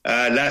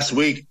last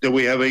week, that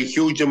we have a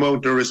huge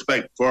amount of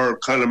respect for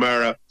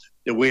Connemara,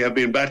 that we have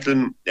been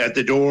battling at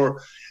the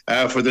door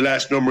for the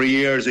last number of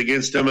years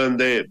against them, and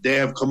they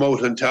have come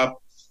out on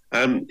top.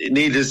 And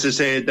needless to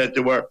say that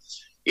they were,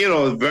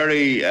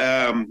 very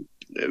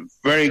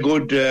very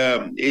good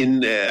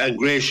and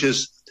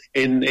gracious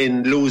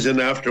in losing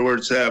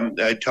afterwards.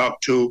 I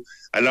talked to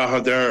a lot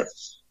of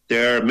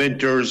their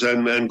mentors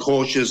and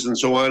coaches and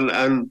so on,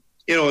 and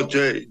they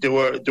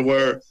were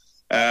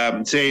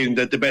saying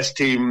that the best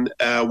team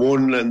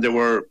won, and they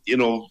were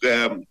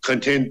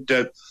content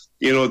that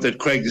that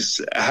Craig's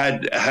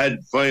had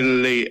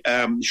finally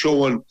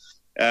shown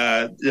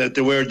that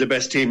they were the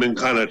best team in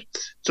Connacht.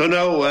 So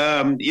now,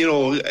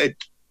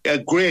 a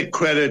great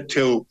credit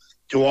to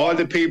all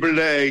the people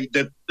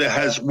that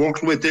has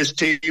worked with this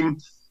team,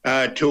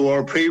 to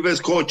our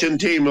previous coaching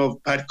team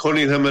of Pat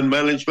Cunningham and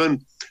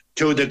management,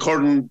 to the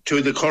current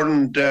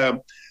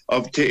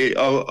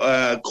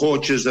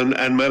coaches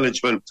and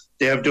management.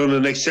 They have done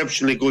an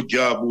exceptionally good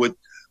job with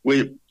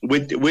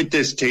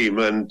this team,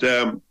 and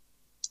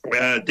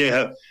they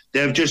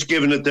have just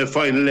given it the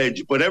final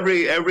edge. But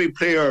every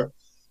player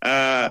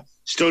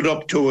stood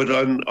up to it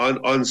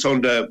on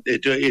Sunday.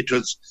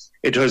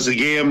 It was a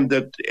game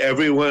that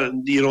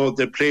everyone,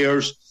 the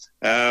players,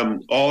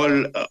 all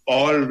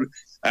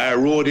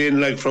rode in,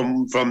 like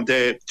from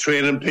the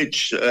training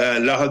pitch. A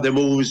lot of the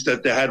moves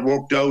that they had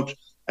worked out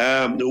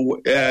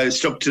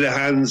stuck to the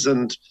hands,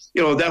 and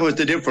that was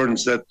the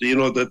difference. That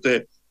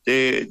that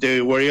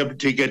they were able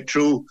to get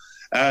through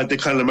the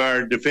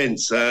Connemara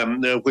defence,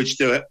 which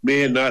they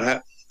may not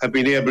have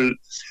been able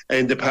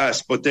in the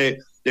past. But they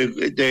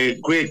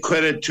great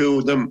credit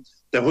to them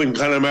that when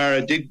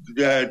Connemara did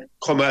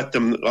come at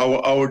them,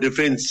 our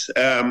defence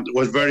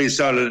was very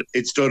solid.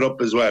 It stood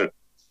up as well.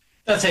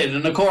 That's it.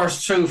 And of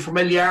course, through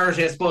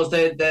familiarity, I suppose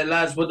the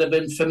lads would have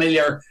been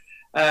familiar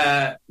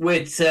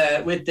with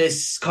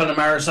this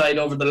Connemara side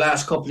over the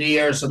last couple of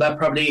years, so that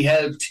probably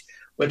helped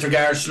with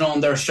regards to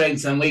knowing their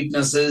strengths and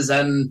weaknesses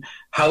and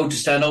how to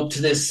stand up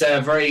to this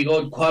very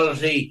good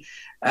quality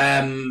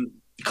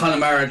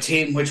Connemara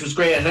team, which was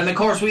great. And of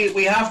course,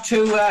 we have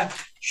to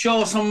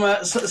show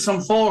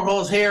some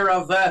photos here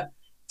of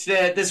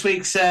this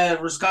week's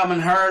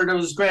Roscommon Herald. It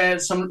was great.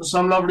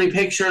 Some lovely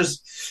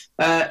pictures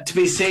to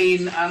be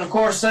seen, and of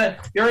course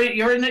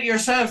you're in it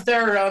yourself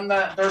there on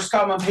the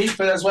Roscommon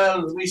people as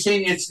well. We've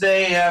seen you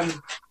today,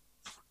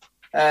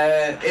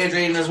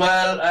 Adrian, as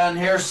well, and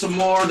here's some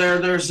more there.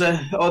 There's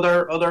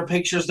other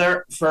pictures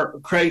there for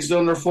Craig's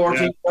under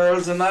 14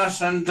 girls and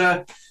that, and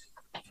the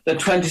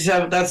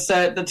 27. That's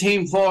the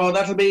team photo.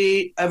 That'll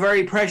be a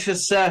very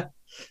precious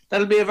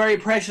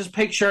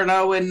picture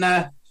now in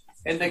the.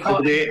 To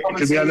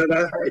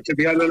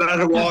be on a lot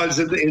of walls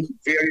in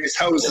various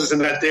houses and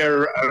that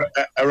there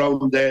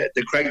around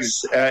the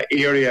Craigs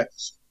area,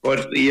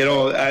 but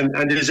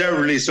and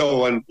deservedly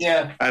so, and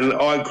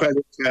all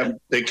credit to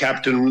the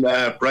captain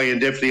Brian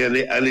Diffley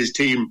and his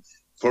team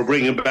for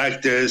bringing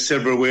back the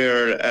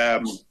silverware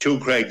to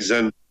Craigs,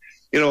 and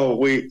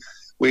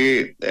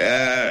we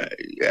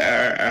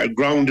are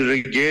grounded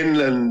again,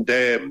 and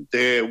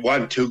they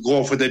want to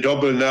go for the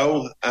double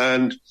now,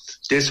 and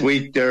this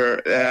week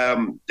they're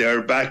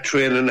back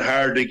training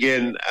hard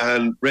again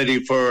and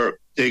ready for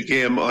the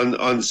game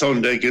on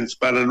Sunday against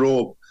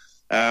Ballinrobe.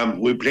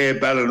 We play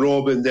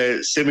Ballinrobe in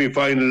the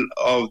semi-final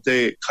of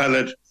the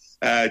Connacht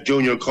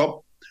Junior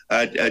Cup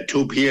at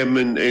 2 p.m.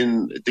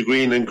 in the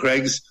Green and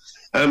Craigs.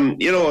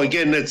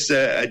 Again, it's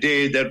a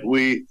day that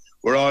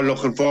we're all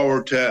looking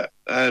forward to,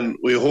 and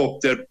we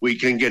hope that we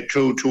can get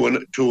through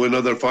to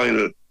another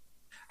final.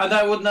 And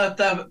that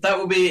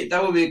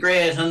would be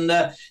great, and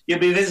you'll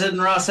be visiting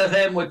Ross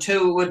FM with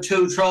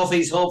two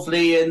trophies,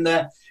 hopefully in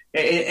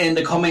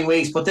the coming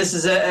weeks. But this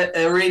is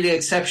a really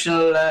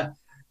exceptional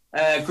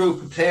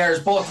group of players,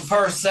 both the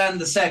firsts and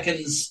the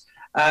seconds.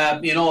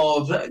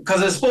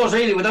 Because I suppose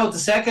really without the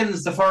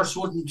seconds, the first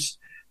wouldn't.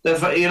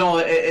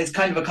 It's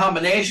kind of a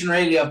combination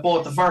really of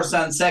both the first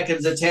and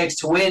seconds. It takes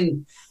to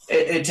win.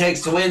 It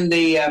takes to win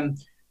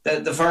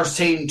the first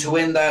team to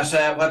win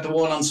that what they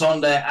won on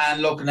Sunday,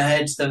 and looking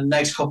ahead to the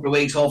next couple of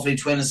weeks, hopefully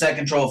to win a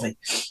second trophy.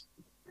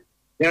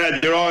 Yeah,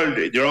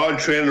 they're all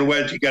training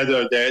well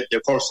together.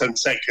 The first and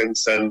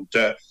seconds, and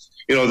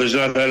there's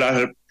not a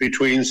lot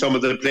between some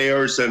of the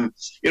players, and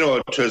it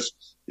was.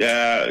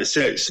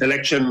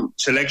 Selection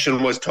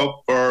was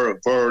tough for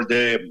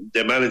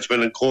the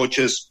management and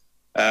coaches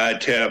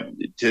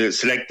to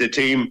select the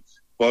team,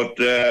 but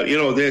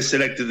they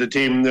selected the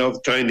team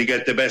trying to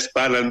get the best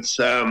balance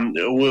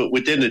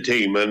within the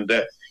team, and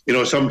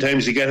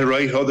sometimes you get it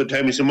right, other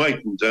times you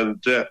mightn't,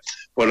 and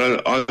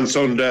but on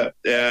Sunday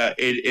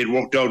it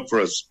worked out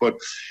for us. But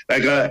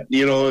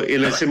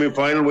in a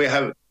semi-final we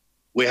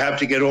have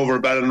to get over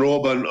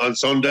Ballinrobe on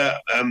Sunday.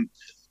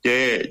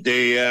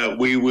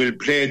 We will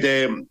play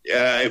them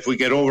if we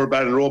get over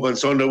Ballinrobe on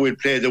Sunday. We'll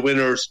play the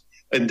winners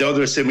in the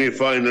other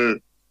semi-final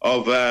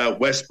of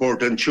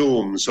Westport and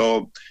Tuam.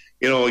 So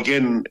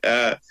again,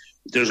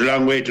 there's a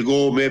long way to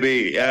go.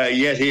 Maybe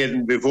yet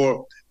Aidan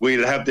before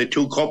we'll have the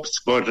two cups,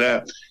 but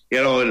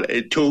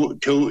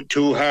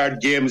two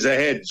hard games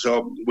ahead.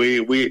 So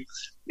we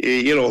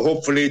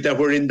hopefully that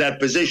we're in that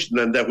position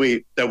and that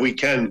we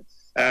can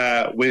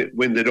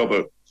win the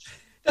double.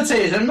 That's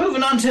it. And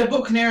moving on to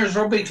Buccaneers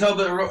Rugby Club,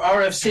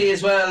 RFC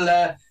as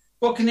well.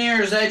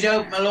 Buccaneers edge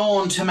out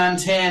Malone to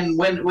maintain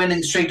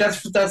winning streak.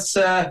 That's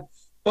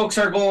Bucks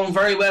are going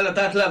very well at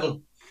that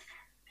level.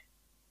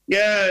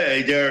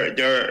 Yeah,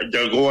 they're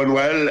going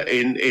well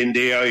in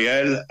the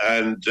AIL,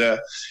 and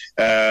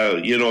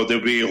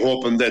they'll be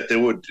hoping that they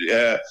would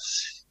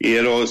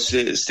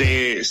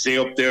stay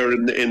up there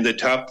in the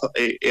top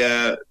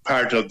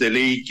part of the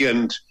league,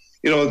 and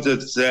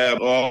that's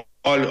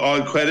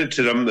all credit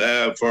to them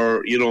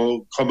for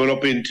coming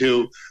up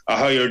into a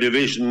higher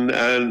division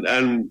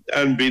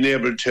and being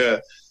able to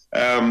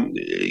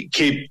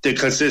keep the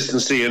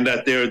consistency in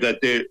that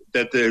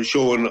they're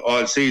showing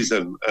all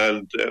season,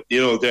 and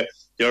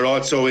they're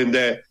also in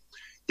the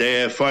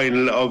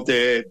final of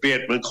the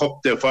Bateman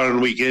Cup the following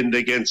weekend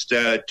against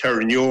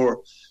Terranure.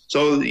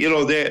 So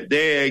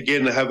they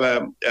again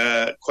have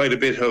quite a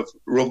bit of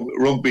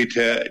rugby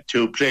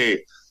to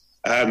play,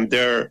 and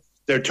their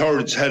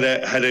Thurds had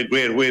a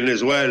great win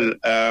as well.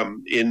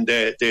 In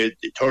the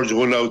Thurds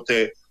won out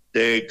the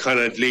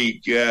Connacht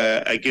League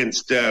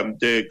against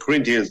the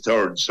Corinthians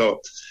Thurds. So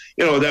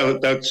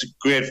that's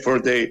great for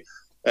the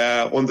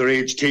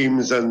underage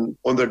teams and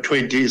under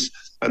 20s,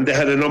 and they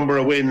had a number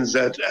of wins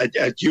at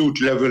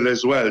youth level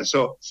as well.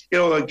 So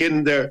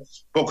again, the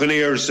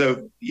Buccaneers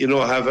have a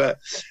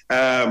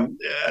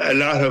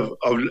lot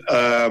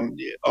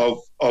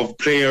of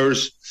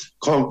players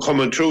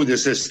coming through the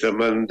system,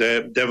 and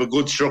they have a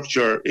good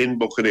structure in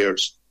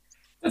Buccaneers.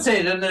 That's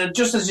it. And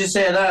just as you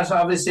say that,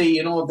 obviously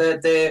that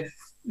they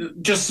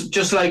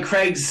just like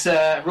Craig's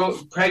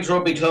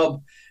Rugby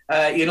Club.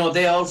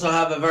 They also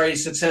have a very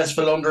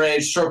successful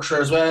underage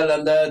structure as well,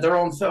 and their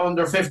own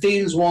under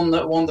 15s won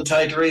the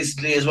title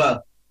recently as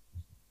well.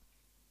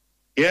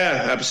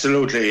 Yeah,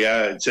 absolutely.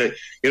 Yeah,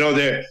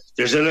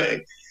 there's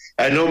a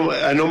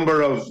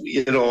number of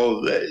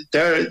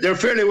they're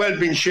fairly well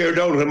being shared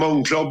out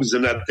among clubs,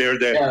 and that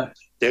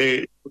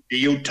the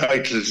youth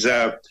titles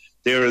there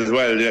as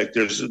well. Like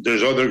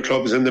there's other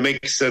clubs in the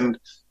mix, and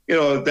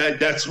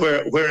that's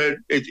where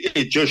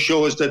it just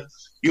shows that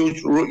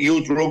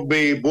youth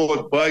rugby,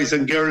 both boys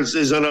and girls,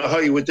 is on a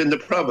high within the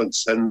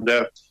province, and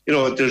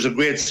there's a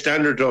great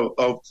standard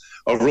of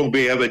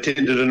rugby. I've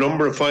attended a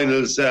number of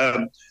finals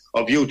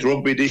of youth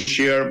rugby this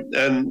year,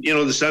 and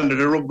the standard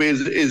of rugby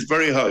is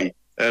very high,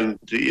 and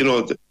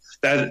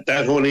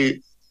that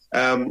only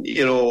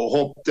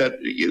hope that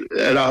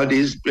a lot of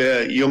these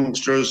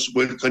youngsters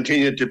will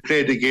continue to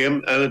play the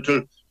game, and it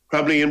will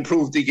probably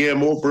improve the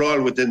game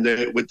overall within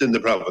the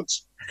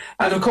province.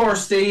 And of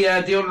course, the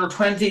under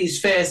 20s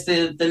face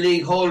the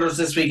league holders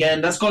this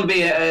weekend. That's going to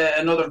be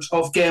another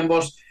tough game,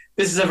 but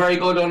this is a very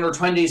good under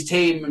 20s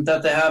team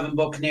that they have in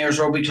Buccaneers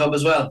Rugby Club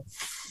as well.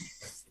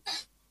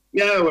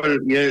 Yeah, well,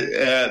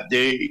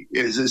 they,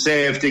 as I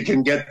say, if they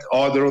can get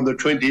all their under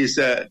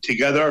 20s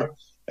together,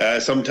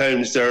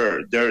 sometimes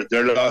they're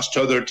lost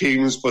to other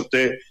teams, but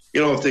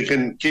if they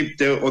can keep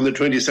the under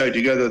 20 side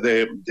together,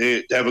 they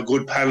have a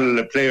good panel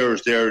of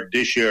players there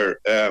this year.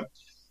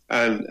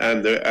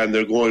 And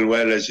they're going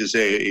well, as you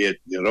say,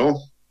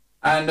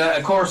 And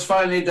of course,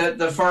 finally,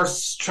 the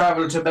first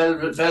travel to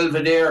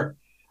Belvedere.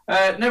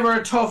 Never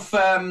a tough,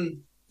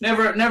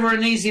 never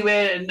an easy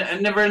way, and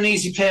never an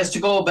easy place to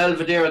go.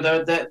 Belvedere,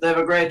 they have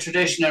a great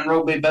tradition in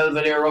rugby.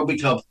 Belvedere Rugby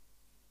Club.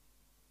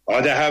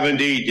 Oh, they have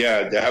indeed.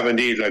 Yeah, they have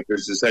indeed. Like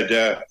as I said,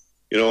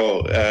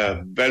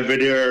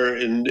 Belvedere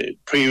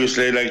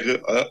previously, like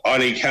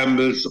Ollie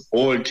Campbell's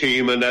old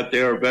team, and that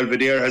there,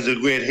 Belvedere has a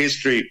great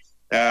history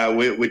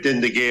within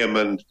the game,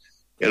 and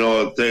you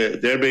know,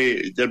 there'll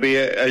be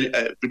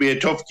a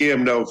tough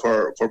game now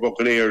for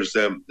Buccaneers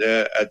at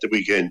the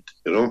weekend,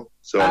 you know.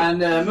 So and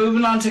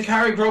moving on to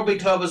Carrick Rugby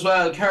Club as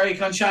well.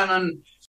 Carrick on Shannon